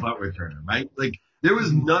up a punt returner, right? Like there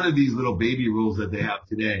was none of these little baby rules that they have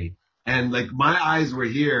today. And like my eyes were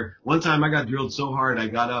here. One time I got drilled so hard I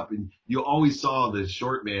got up and you always saw the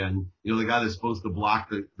short man, you know, the guy that's supposed to block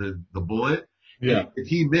the bullet. Yeah. And if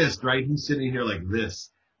he missed, right, he's sitting here like this.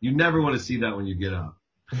 You never want to see that when you get up.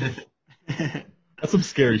 That's some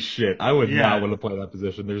scary shit. I would not want to play that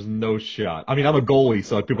position. There's no shot. I mean, I'm a goalie,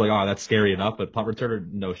 so people are like, oh, that's scary enough, but punt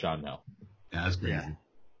returner, no shot now. Yeah, that's crazy. Yeah.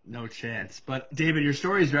 No chance. But David, your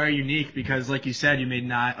story is very unique because, like you said, you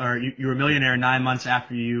were a millionaire 9 months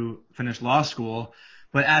after you finished law school.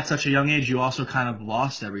 But at such a young age, you also kind of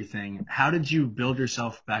lost everything. How did you build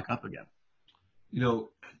yourself back up again? You know,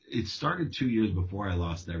 it started 2 years before I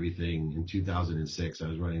lost everything. In 2006, I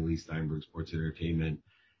was running Lee Steinberg Sports Entertainment,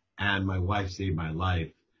 and my wife saved my life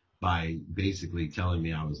by basically telling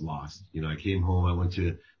me I was lost. You know, I came home, I went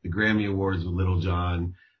to the Grammy Awards with Little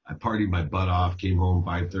John. I partied my butt off, came home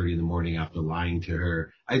 5:30 in the morning after lying to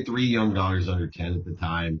her. I had 3 young daughters under 10 at the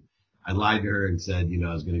time. I lied to her and said, you know,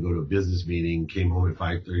 I was going to go to a business meeting, came home at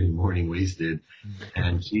 5:30 in the morning, wasted,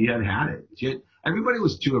 and she had it. Everybody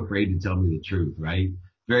was too afraid to tell me the truth, right?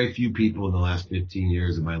 Very few people in the last 15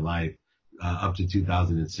 years of my life, up to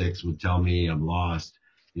 2006, would tell me I'm lost,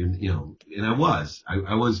 you know, and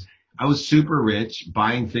I was super rich,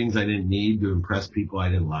 buying things I didn't need to impress people I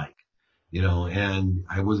didn't like. You know, and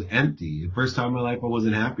I was empty. The first time in my life I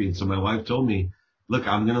wasn't happy. And so my wife told me, look,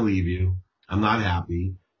 I'm going to leave you. I'm not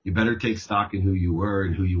happy. You better take stock in who you were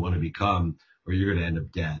and who you want to become, or you're going to end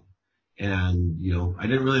up dead. And, you know, I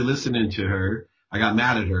didn't really listen to her. I got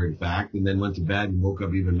mad at her, in fact, and then went to bed and woke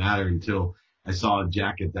up even madder until I saw a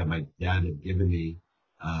jacket that my dad had given me,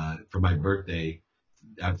 for my birthday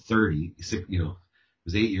at 30, you know, it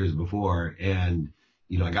was 8 years before. And,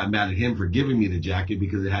 you know, I got mad at him for giving me the jacket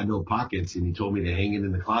because it had no pockets, and he told me to hang it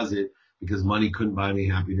in the closet because money couldn't buy me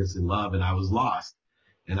happiness and love, and I was lost.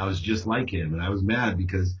 And I was just like him, and I was mad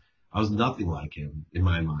because I was nothing like him in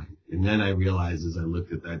my mind. And then I realized as I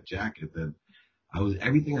looked at that jacket that I was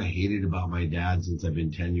everything I hated about my dad since I've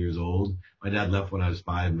been 10 years old. My dad left when I was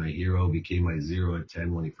 5. My hero became my 0 at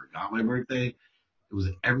 10 when he forgot my birthday. It was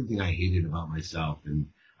everything I hated about myself. And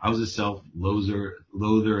I was a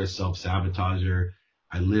self-loather, a self-sabotager.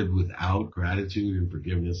 I lived without gratitude and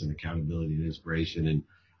forgiveness and accountability and inspiration. And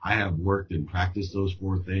I have worked and practiced those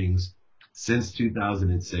 4 things since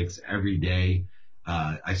 2006 every day.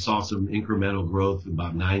 I saw some incremental growth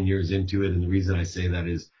about 9 years into it. And the reason I say that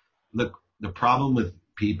is, look, the problem with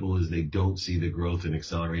people is they don't see the growth and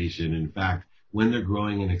acceleration. In fact, when they're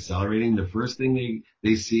growing and accelerating, the first thing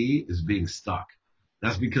they see is being stuck.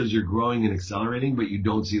 That's because you're growing and accelerating, but you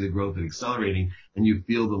don't see the growth and accelerating, and you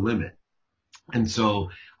feel the limit. And so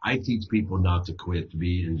I teach people not to quit, to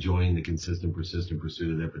be enjoying the consistent, persistent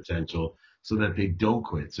pursuit of their potential so that they don't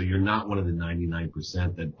quit. So you're not one of the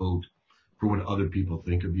 99% that vote for what other people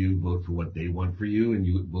think of you, vote for what they want for you, and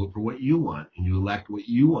you vote for what you want, and you elect what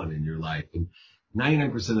you want in your life. And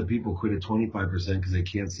 99% of people quit at 25% because they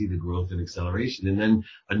can't see the growth and acceleration. And then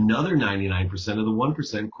another 99% of the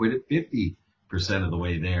 1% quit at 50% of the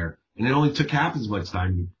way there. And it only took half as much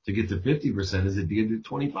time to get to 50% as it did to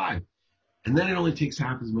 25. And then it only takes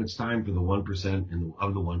half as much time for the 1% and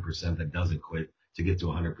of the 1% that doesn't quit to get to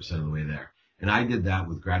 100% of the way there. And I did that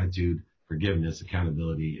with gratitude, forgiveness,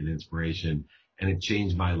 accountability, and inspiration. and it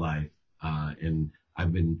changed my life. And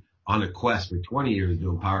I've been on a quest for 20 years to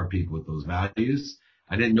empower people with those values.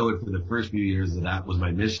 I didn't know it for the first few years that was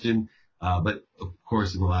my mission. But of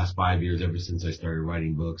course, in the last 5 years, ever since I started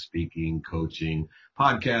writing books, speaking, coaching,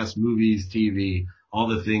 podcasts, movies, TV, all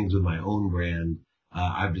the things with my own brand,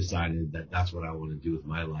 I've decided that that's what I want to do with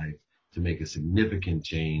my life, to make a significant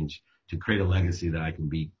change, to create a legacy that I can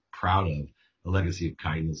be proud of, a legacy of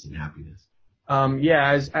kindness and happiness.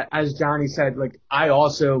 Yeah, as Johnny said, like I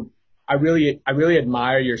really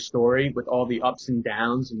admire your story with all the ups and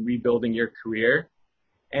downs and rebuilding your career.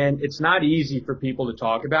 And it's not easy for people to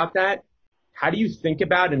talk about that. How do you think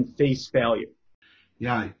about and face failure?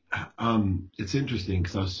 Yeah, it's interesting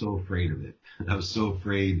because I was so afraid of it. I was so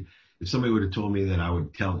afraid. If somebody would have told me that I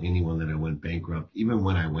would tell anyone that I went bankrupt, even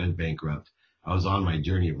when I went bankrupt, I was on my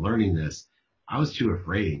journey of learning this. I was too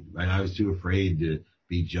afraid, right? I was too afraid to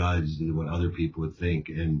be judged and what other people would think.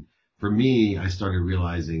 And for me, I started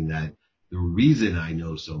realizing that the reason I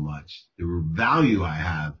know so much, the value I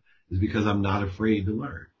have, is because I'm not afraid to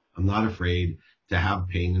learn. I'm not afraid to have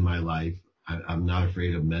pain in my life. I'm not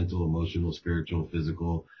afraid of mental, emotional, spiritual,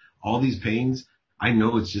 physical, all these pains. I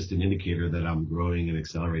know it's just an indicator that I'm growing and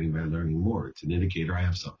accelerating by learning more. It's an indicator I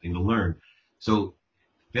have something to learn. So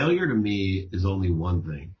failure to me is only one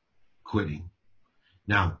thing: quitting.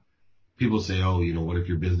 Now, people say, oh, what if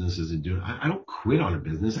your business isn't doing? I don't quit on a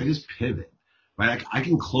business. I just pivot, right? I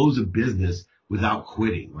can close a business without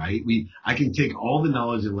quitting, right? I can take all the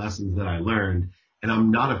knowledge and lessons that I learned, and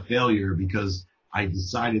I'm not a failure because I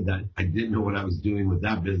decided that I didn't know what I was doing with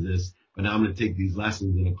that business, but now I'm going to take these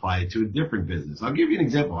lessons and apply it to a different business. I'll give you an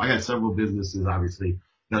example. I got several businesses, obviously,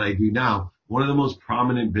 that I do now. One of the most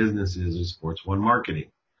prominent businesses is Sports One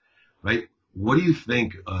Marketing, right? What do you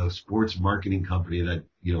think a sports marketing company that,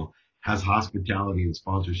 has hospitality and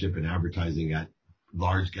sponsorship and advertising at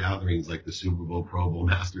large gatherings like the Super Bowl, Pro Bowl,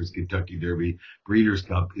 Masters, Kentucky Derby, Breeders'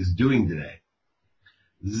 Cup is doing today?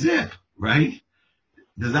 Zip, right?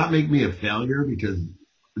 Does that make me a failure? Because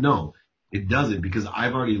no, it doesn't, because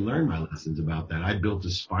I've already learned my lessons about that. I built a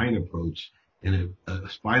spine approach, and a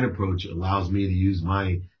spine approach allows me to use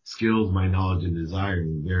my skills, my knowledge, and desire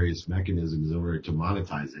in various mechanisms in order to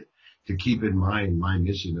monetize it, to keep in mind my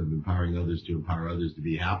mission of empowering others to empower others to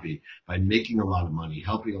be happy by making a lot of money,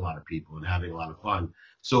 helping a lot of people, and having a lot of fun.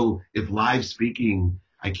 So if live speaking,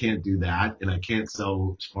 I can't do that, and I can't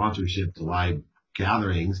sell sponsorship to live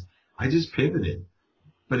gatherings, I just pivoted.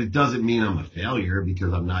 But it doesn't mean I'm a failure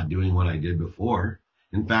because I'm not doing what I did before.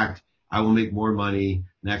 In fact, I will make more money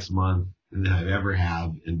next month than I ever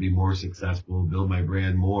have and be more successful, build my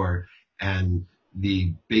brand more. And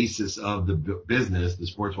the basis of the business, the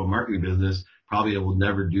Sports One Marketing business, probably will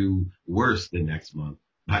never do worse than next month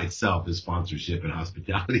by itself as sponsorship and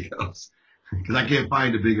hospitality goes, because I can't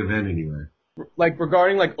find a big event anywhere. Like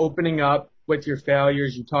regarding like opening up with your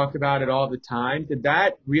failures, you talk about it all the time. Did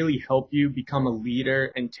that really help you become a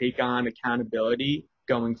leader and take on accountability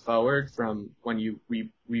going forward from when you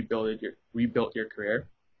rebuilt your career?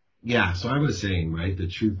 Yeah. So I was saying, right, the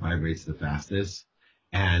truth vibrates the fastest,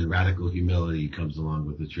 and radical humility comes along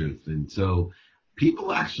with the truth. And so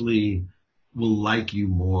people actually will like you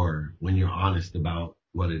more when you're honest about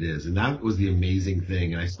what it is. And that was the amazing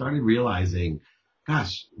thing. And I started realizing,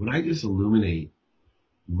 gosh, when I just illuminate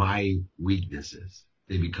my weaknesses,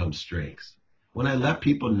 they become strengths. When I let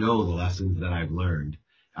people know the lessons that I've learned,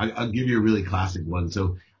 I'll give you a really classic one.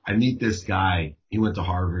 So I meet this guy. He went to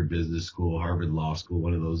Harvard Business School, Harvard Law School,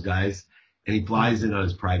 one of those guys. And he flies in on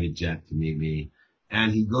his private jet to meet me.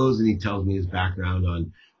 And he goes and he tells me his background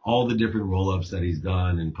on all the different roll-ups that he's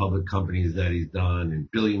done and public companies that he's done and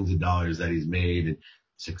billions of dollars that he's made and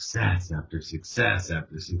success after success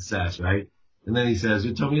after success, right? And then he says,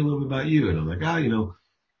 well, tell me a little bit about you. And I'm like,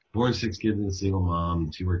 born 6 kids and a single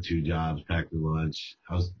mom. She worked 2 jobs, packed her lunch.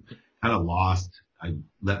 I was kind of lost. I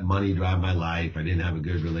let money drive my life. I didn't have a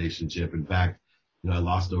good relationship. In fact, I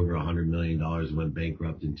lost over $100 million and went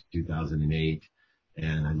bankrupt in 2008.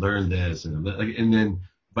 And I learned this. And then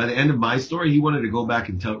by the end of my story, he wanted to go back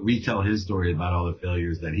and retell his story about all the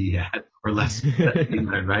failures that he had, or lessons that he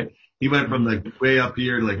learned, right? He went from like way up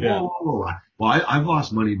here to like, whoa. Well, I've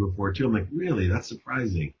lost money before too. I'm like, really? That's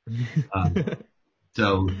surprising.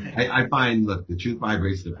 So I find, look, the truth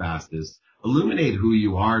vibrates the fastest. Illuminate who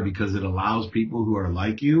you are, because it allows people who are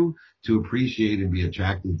like you to appreciate and be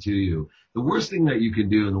attracted to you. The worst thing that you can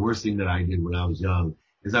do, and the worst thing that I did when I was young,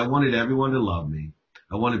 is I wanted everyone to love me.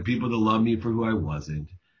 I wanted people to love me for who I wasn't,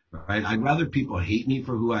 right? I'd rather people hate me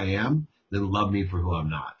for who I am than love me for who I'm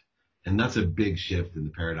not. And that's a big shift in the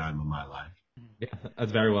paradigm of my life. Yeah,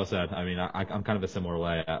 that's very well said. I mean, I'm kind of a similar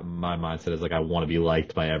way. My mindset is like, I want to be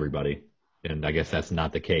liked by everybody. And I guess that's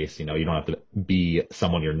not the case. You know, you don't have to be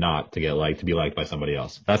someone you're not to get liked, to be liked by somebody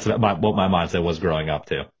else. That's what my mindset was growing up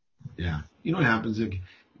too. Yeah. You know what happens?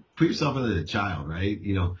 Put yourself into the child, right?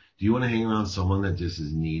 You know, do you want to hang around someone that just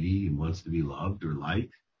is needy and wants to be loved or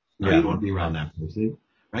liked? No, you don't want to be around that person,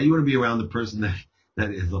 right? You want to be around the person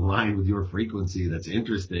that is aligned with your frequency, that's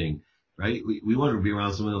interesting, right? We want to be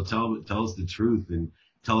around someone that'll tell us the truth and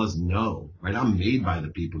tell us no, right? I'm made by the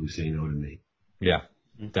people who say no to me. Yeah,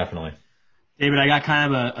 definitely. David, I got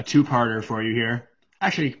kind of a two-parter for you here.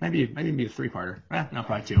 Actually, maybe a three-parter. No,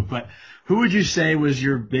 probably two. But who would you say was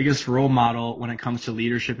your biggest role model when it comes to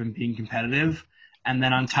leadership and being competitive? And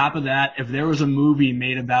then on top of that, if there was a movie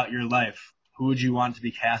made about your life, who would you want to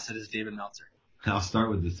be casted as David Meltzer? I'll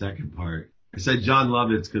start with the second part. I said John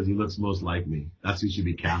Lovitz because he looks most like me. That's who should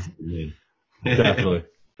be casted in. Definitely.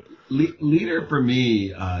 Leader for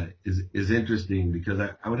me is interesting because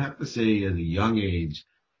I would have to say at a young age,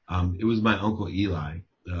 it was my Uncle Eli,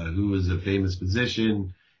 who was a famous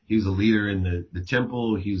physician. He was a leader in the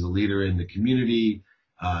temple. He was a leader in the community,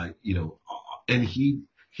 and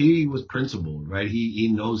he was principled, right?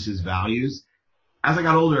 He knows his values. As I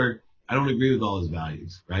got older, I don't agree with all his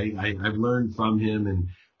values, right? I've learned from him,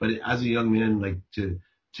 but as a young man, like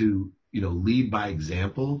to lead by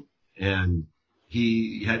example, and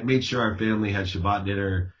he had made sure our family had Shabbat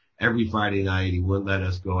dinner every Friday night. He wouldn't let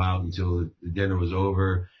us go out until the dinner was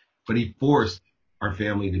over, but he forced our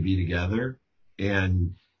family to be together,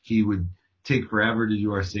 and he would take forever to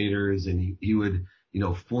do our seders, and he would,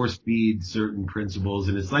 force feed certain principles.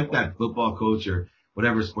 And it's like that football coach or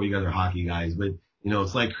whatever sport, you guys are hockey guys, but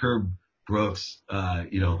it's like Herb Brooks,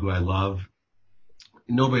 who I love.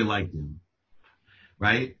 Nobody liked him,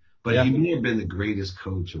 right? But he may have been the greatest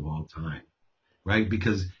coach of all time, right?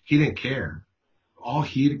 Because he didn't care. All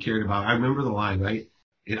he cared about, I remember the line, right?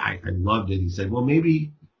 And I loved it. He said, well,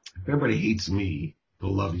 maybe if everybody hates me,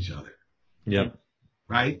 they'll love each other. Yep.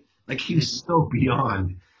 Right? Like he's so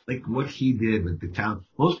beyond like what he did with the talent.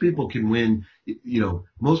 Most people can win,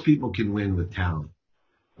 most people can win with talent.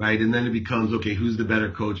 Right? And then it becomes, okay, who's the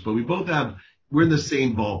better coach? But we're in the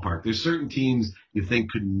same ballpark. There's certain teams you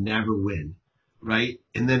think could never win. Right?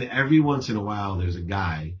 And then every once in a while, there's a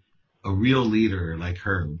guy, a real leader like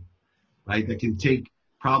Herb, right? That can take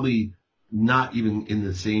probably not even in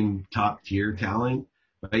the same top tier talent,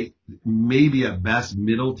 right? Maybe at best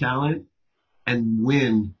middle talent and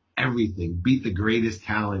win everything, beat the greatest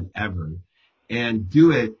talent ever, and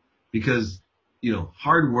do it because,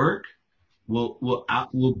 hard work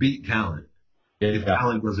will beat talent if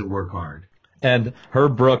talent doesn't work hard. And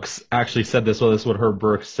Herb Brooks actually said this. Well, this is what Herb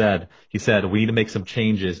Brooks said. He said, we need to make some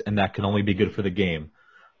changes, and that can only be good for the game.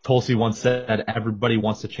 Tulsi once said, everybody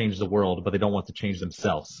wants to change the world, but they don't want to change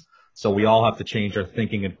themselves. So we all have to change our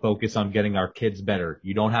thinking and focus on getting our kids better.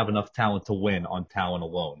 You don't have enough talent to win on talent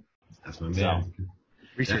alone. That's my man. So,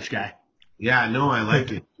 research guy. Yeah, no, I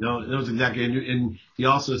like it. No, that was exactly. And he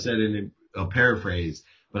also said in a paraphrase,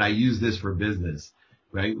 but I use this for business.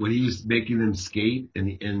 Right? When he was making them skate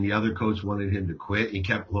and the other coach wanted him to quit, he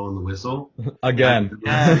kept blowing the whistle. Again.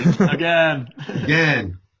 The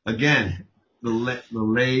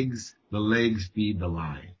legs feed the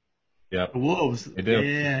line. Yeah. The wolves. They do.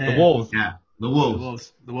 Yeah. The wolves. Yeah. The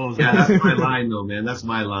wolves. Yeah, that's my line though, man. That's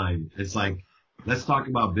my line. It's like, let's talk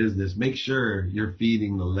about business. Make sure you're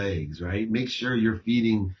feeding the legs, right? Make sure you're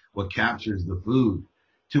feeding what captures the food.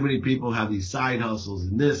 Too many people have these side hustles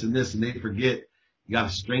and this, and they forget you got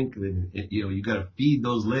to strengthen, you got to feed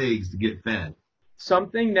those legs to get fed.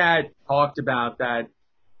 Something that talked about that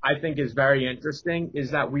I think is very interesting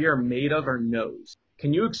is that we are made of our no's.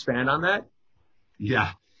 Can you expand on that?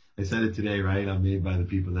 Yeah, I said it today, right? I'm made by the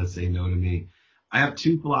people that say no to me. I have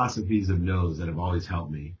two philosophies of no's that have always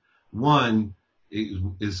helped me. One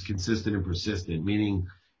is consistent and persistent, meaning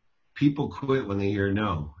people quit when they hear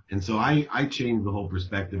no. And so I changed the whole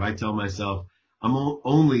perspective. I tell myself, I'm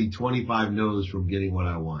only 25 no's from getting what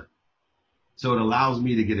I want. So it allows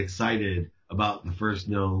me to get excited about the first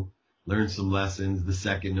no, learn some lessons, the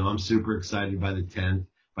second no. I'm super excited by the 10th,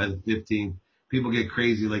 by the 15th. People get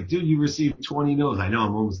crazy like, dude, you received 20 no's. I know,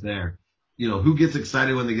 I'm almost there. Who gets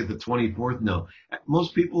excited when they get the 24th no?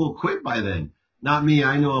 Most people will quit by then. Not me.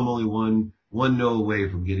 I know I'm only one no away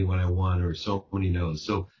from getting what I want, or so many no's.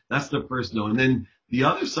 So that's the first no. And then the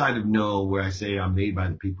other side of no, where I say I'm made by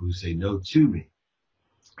the people who say no to me.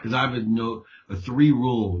 Because I have a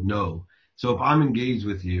 3-rule no. So if I'm engaged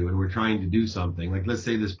with you and we're trying to do something, like let's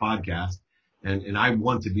say this podcast, and I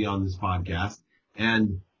want to be on this podcast,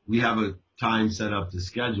 and we have a time set up to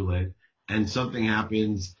schedule it, and something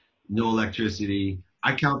happens, no electricity,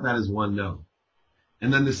 I count that as one no.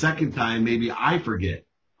 And then the second time, maybe I forget,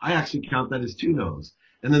 I actually count that as 2 no's.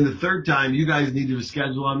 And then the third time, you guys need to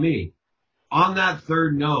schedule on me. On that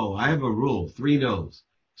third no, I have a rule, 3 no's.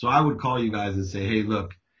 So I would call you guys and say, hey,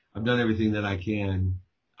 look, I've done everything that I can.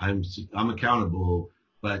 I'm accountable,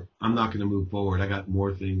 but I'm not going to move forward. I got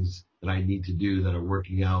more things that I need to do that are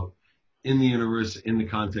working out in the universe, in the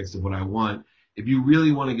context of what I want. If you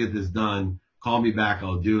really want to get this done, call me back.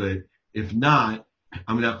 I'll do it. If not,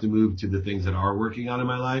 I'm going to have to move to the things that are working out in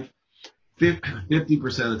my life. 50%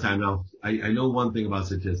 of the time. Now, I know one thing about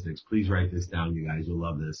statistics. Please write this down, you guys. You'll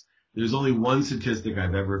love this. There's only one statistic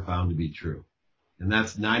I've ever found to be true, and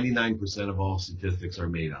that's 99% of all statistics are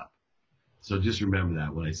made up. So just remember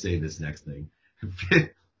that when I say this next thing.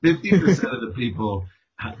 50% of the people,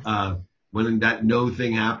 when that no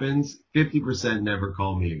thing happens, 50% never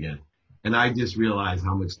call me again. And I just realized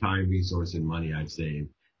how much time, resource, and money I've saved.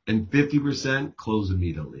 And 50% close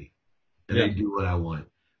immediately. And they do what I want.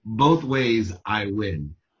 Both ways, I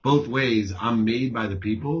win. Both ways, I'm made by the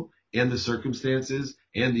people and the circumstances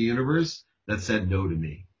and the universe that said no to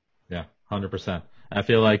me. Yeah, 100%. I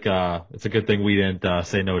feel like it's a good thing we didn't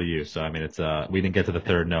say no to you. So, I mean, it's we didn't get to the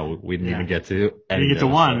third no. We didn't even get to any. You get to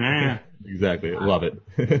one. So. Yeah. Exactly. Love it.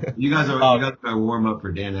 You guys got to warm up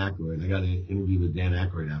for Dan Aykroyd. I got an interview with Dan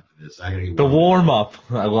Aykroyd after this. I gotta get the warm up.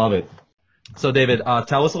 I love it. So, David,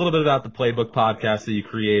 tell us a little bit about the Playbook podcast that you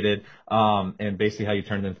created, and basically how you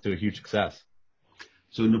turned it into a huge success.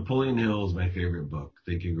 So Napoleon Hill is my favorite book,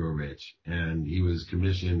 Think and Grow Rich. And he was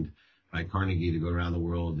commissioned by Carnegie to go around the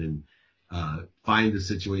world and find the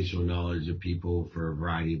situational knowledge of people for a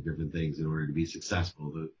variety of different things in order to be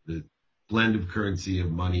successful, the blend of currency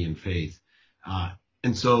of money and faith.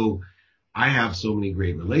 And so I have so many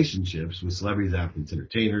great relationships with celebrities, athletes,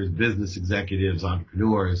 entertainers, business executives,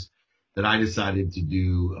 entrepreneurs, that I decided to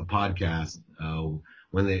do a podcast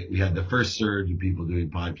when we had the first surge of people doing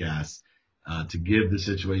podcasts, to give the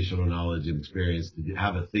situational knowledge and experience, to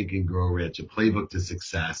have a Think and Grow Rich, a playbook to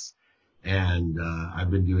success. And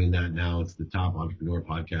I've been doing that now. It's the top entrepreneur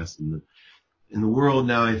podcast in the world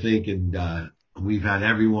now, I think. And we've had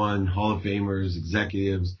everyone, Hall of Famers,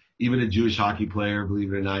 executives, even a Jewish hockey player,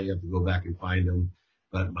 believe it or not. You have to go back and find them.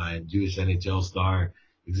 But my Jewish NHL star,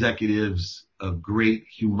 executives of great,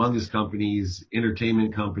 humongous companies,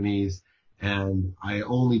 entertainment companies. And I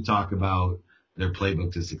only talk about their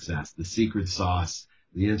playbook to success, the secret sauce,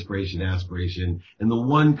 the inspiration, aspiration. And the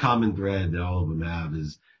one common thread that all of them have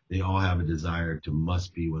is they all have a desire to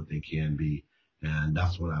must be what they can be. And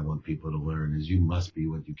that's what I want people to learn, is you must be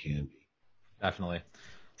what you can be. Definitely.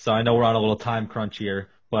 So I know we're on a little time crunch here,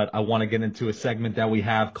 but I want to get into a segment that we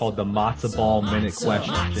have called the Matzo Ball Minute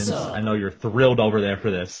Questions. I know you're thrilled over there for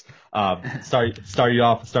this. Start you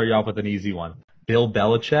off with an easy one. Bill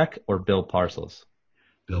Belichick or Bill Parcells?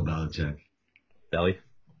 Bill Belichick. Belly.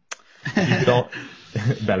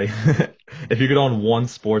 Belly. If you could own one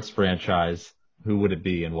sports franchise, who would it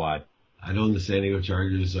be and why? I'd own the San Diego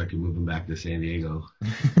Chargers so I could move them back to San Diego.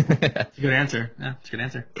 That's a good answer. Yeah, that's a good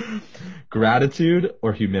answer. Gratitude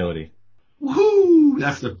or humility? Woohoo!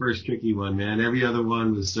 That's the first tricky one, man. Every other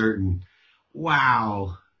one was certain.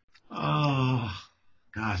 Wow. Oh,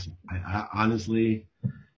 gosh. I honestly,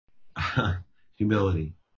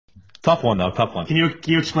 humility. Tough one, though. Tough one. Can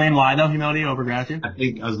you explain why, though, humility over gratitude? I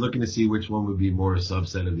think I was looking to see which one would be more a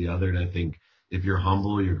subset of the other, and I think if you're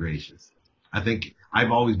humble, you're gracious. I think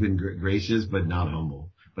I've always been gracious, but not humble.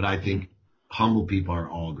 But I think humble people are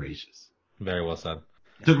all gracious. Very well said.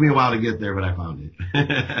 It took me a while to get there, but I found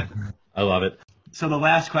it. I love it. So the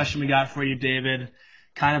last question we got for you, David,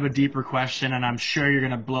 kind of a deeper question, and I'm sure you're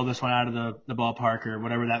going to blow this one out of the ballpark or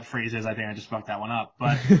whatever that phrase is. I think I just fucked that one up.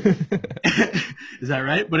 But is that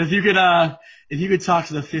right? But if you could talk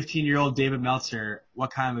to the 15-year-old David Meltzer,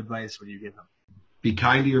 what kind of advice would you give him? Be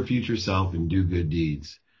kind to your future self and do good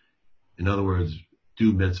deeds. In other words,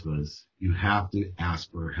 do mitzvahs. You have to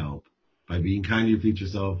ask for help. By being kind to your future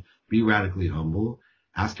self, be radically humble.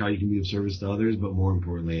 Ask how you can be of service to others, but more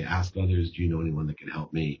importantly, ask others, do you know anyone that can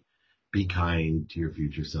help me? Be kind to your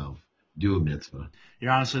future self. Do a mitzvah.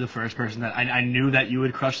 You're honestly the first person that I knew that you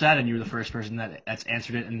would crush that, and you were the first person that's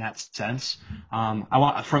answered it in that sense. I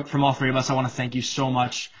want from all three of us, I want to thank you so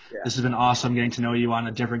much. Yeah. This has been awesome getting to know you on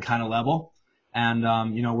a different kind of level. And,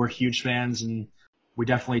 we're huge fans, and we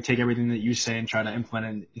definitely take everything that you say and try to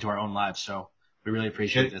implement it into our own lives. So we really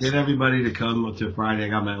appreciate this. Get everybody to come to Friday. I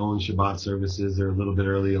got my own Shabbat services. They're a little bit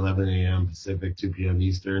early, 11 a.m. Pacific, 2 p.m.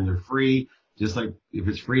 Eastern. They're free. Just like if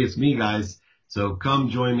it's free, it's me, guys. So come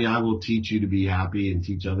join me. I will teach you to be happy and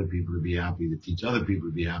teach other people to be happy, to teach other people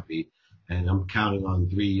to be happy. And I'm counting on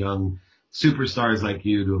 3 young superstars like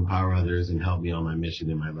you to empower others and help me on my mission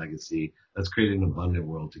and my legacy. Let's create an abundant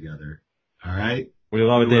world together. All right? We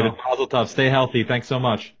love it, We David. will. Mazel tov. Stay healthy. Thanks so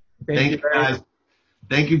much. Thank you, guys.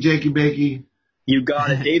 Thank you, Jakey Bakey. You got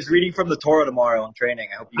it. Dave's reading from the Torah tomorrow in training.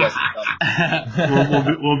 I hope you guys can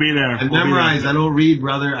come. we'll be there. I memorize. I don't read,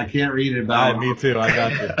 brother. I can't read it about. Me too. I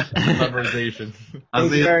got you. Memorization.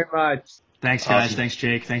 Thank you very much. Thanks, guys. Awesome. Thanks,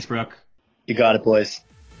 Jake. Thanks, Brooke. You got it, boys.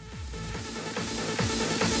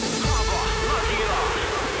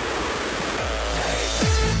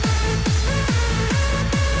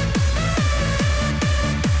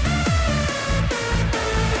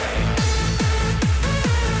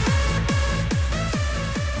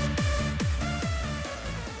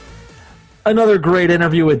 Another great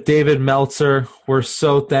interview with David Meltzer. We're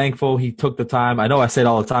so thankful he took the time. I know I say it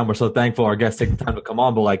all the time. We're so thankful our guests take the time to come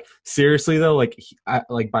on. But like seriously though, like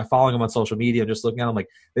by following him on social media, just looking at him, like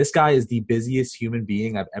this guy is the busiest human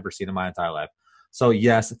being I've ever seen in my entire life. So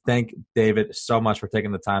yes, thank David so much for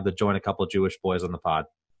taking the time to join a couple of Jewish boys on the pod.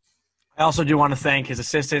 I also do want to thank his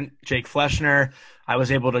assistant, Jake Fleschner. I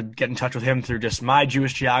was able to get in touch with him through just my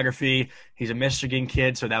Jewish geography. He's a Michigan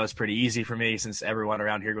kid, so that was pretty easy for me since everyone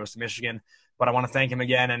around here goes to Michigan. But I want to thank him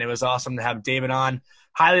again, and it was awesome to have David on.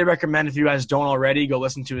 Highly recommend, if you guys don't already, go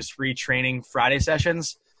listen to his free training Friday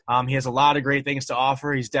sessions. He has a lot of great things to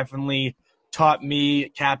offer. He's definitely taught me,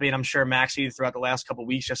 Cappy, and I'm sure Maxie throughout the last couple of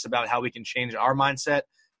weeks just about how we can change our mindset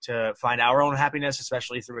to find our own happiness,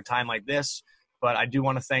 especially through a time like this. But I do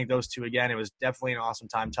want to thank those two again. It was definitely an awesome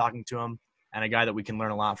time talking to him and a guy that we can learn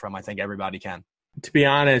a lot from. I think everybody can. To be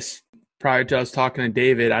honest, prior to us talking to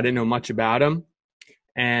David, I didn't know much about him.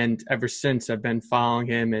 And ever since, I've been following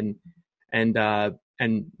him and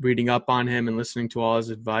reading up on him and listening to all his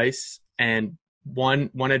advice. And one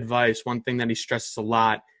thing that he stresses a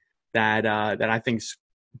lot that I think is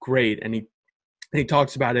great, and he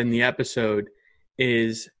talks about it in the episode,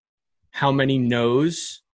 is how many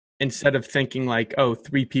no's. Instead of thinking like, oh,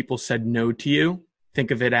 3 people said no to you,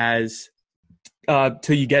 think of it as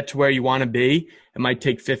till you get to where you want to be. It might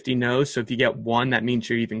take 50 no's. So if you get 1, that means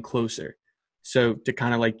you're even closer. So to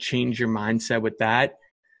kind of like change your mindset with that,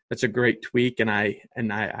 that's a great tweak. And I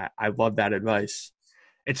love that advice.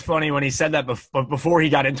 It's funny when he said that before he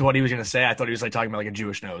got into what he was going to say, I thought he was like talking about like a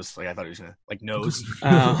Jewish nose. Like I thought he was going to like nose.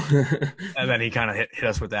 And then he kind of hit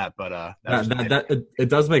us with that. But it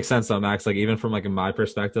does make sense though, Max. Like even from like in my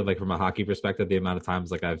perspective, like from a hockey perspective, the amount of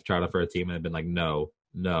times like I've tried out for a team and they've been like no,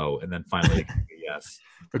 and then finally yes.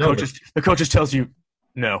 The coach just tells you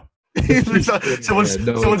no.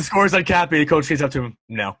 Someone scores on Cappy, the coach gets up to him,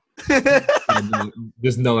 no.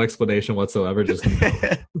 There's no explanation whatsoever. Just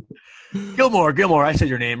Gilmore, I said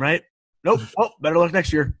your name, right? Nope. Oh, better luck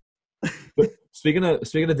next year. Speaking of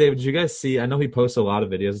David, did you guys see? I know he posts a lot of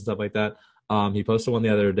videos and stuff like that. He posted one the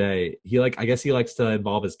other day. I guess he likes to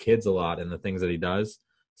involve his kids a lot in the things that he does.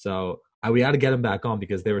 So we had to get him back on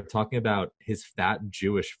because they were talking about his fat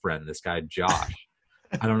Jewish friend, this guy Josh.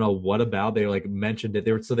 I don't know what about. They like mentioned it.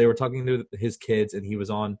 They were talking to his kids, and he was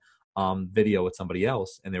on video with somebody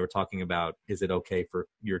else, and they were talking about, is it okay for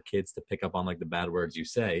your kids to pick up on like the bad words you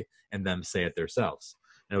say and them say it themselves?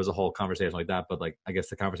 And it was a whole conversation like that. But like I guess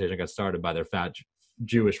the conversation got started by their fat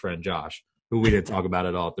Jewish friend Josh, who we didn't talk about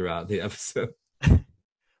at all throughout the episode.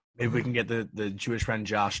 Maybe we can get the Jewish friend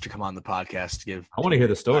Josh to come on the podcast to give. I want to hear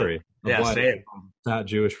the story. Yeah, same. Fat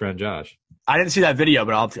Jewish friend Josh. I didn't see that video,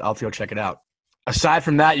 but I'll go check it out. Aside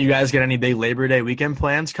from that, you guys get any big Labor Day weekend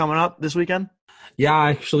plans coming up this weekend? Yeah,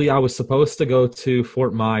 actually, I was supposed to go to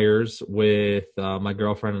Fort Myers with my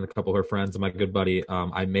girlfriend and a couple of her friends and my good buddy.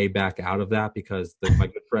 I may back out of that because my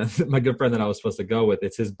good friend that I was supposed to go with,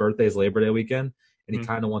 it's his birthday's Labor Day weekend, and he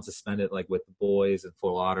kind of wants to spend it like with the boys in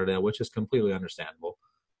Fort Lauderdale, which is completely understandable.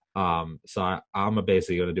 So I'm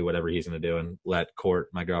basically going to do whatever he's going to do and let Court,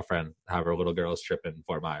 my girlfriend, have her little girls trip in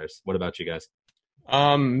Fort Myers. What about you guys?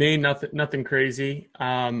 Me, nothing crazy.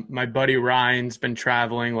 My buddy Ryan's been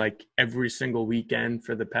traveling like every single weekend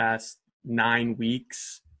for the past 9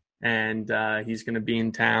 weeks, and he's going to be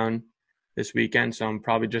in town this weekend. So I'm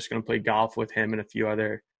probably just going to play golf with him and a few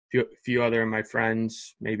other of my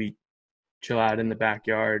friends. Maybe chill out in the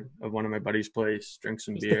backyard of one of my buddy's place, drink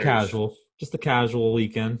some beers. Just a casual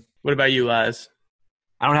weekend. What about you, Laz?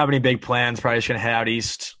 I don't have any big plans. Probably just going to head out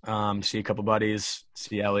east, see a couple buddies,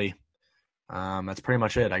 see Ellie. That's pretty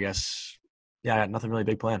much it, I guess. Yeah, I got nothing really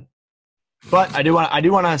big planned. But I do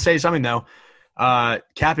want to say something though.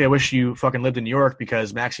 Cappy, I wish you fucking lived in New York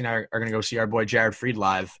because Maxie and I are gonna go see our boy Jared Freed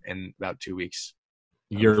live in about 2 weeks.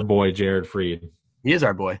 Your boy Jared Freed. He is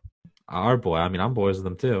our boy. Our boy. I mean, I'm boys with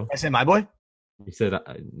him too. I said my boy. You said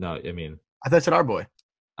no. I mean, I thought I said our boy.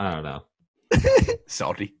 I don't know.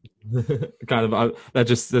 Salty. Kind of. That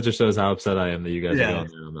just shows how upset I am that you guys are going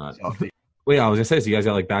there. I'm not. Salty. Wait, I was gonna say, so you guys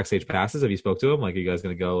got like backstage passes? Have you spoke to him? Like, are you guys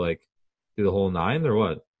gonna go like do the whole 9 or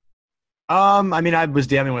what? I mean, I was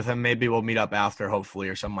DMing with him. Maybe we'll meet up after, hopefully,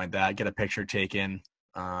 or something like that. Get a picture taken.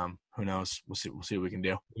 Who knows? We'll see. We'll see what we can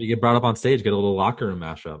do. If you get brought up on stage, get a little locker room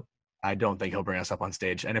mashup. I don't think he'll bring us up on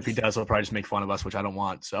stage, and if he does, he'll probably just make fun of us, which I don't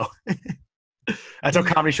want. So that's how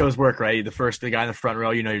comedy shows work, right? The guy in the front row,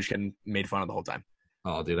 you know, you're just getting made fun of the whole time.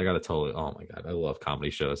 Oh, dude, I gotta totally. Oh my god, I love comedy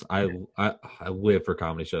shows. I live for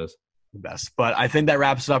comedy shows. The best. But I think that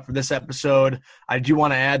wraps it up for this episode. I do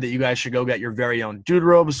want to add that you guys should go get your very own dude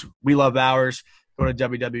robes. We love ours. Go to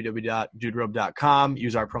www.duderobe.com.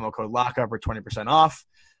 Use our promo code LOCKUP for 20% off.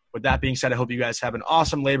 With that being said, I hope you guys have an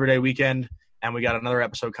awesome Labor Day weekend. And we got another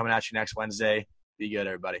episode coming at you next Wednesday. Be good,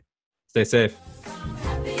 everybody. Stay safe.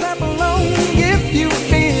 Clap along if you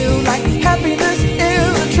feel like happiness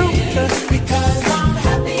is the truth. Because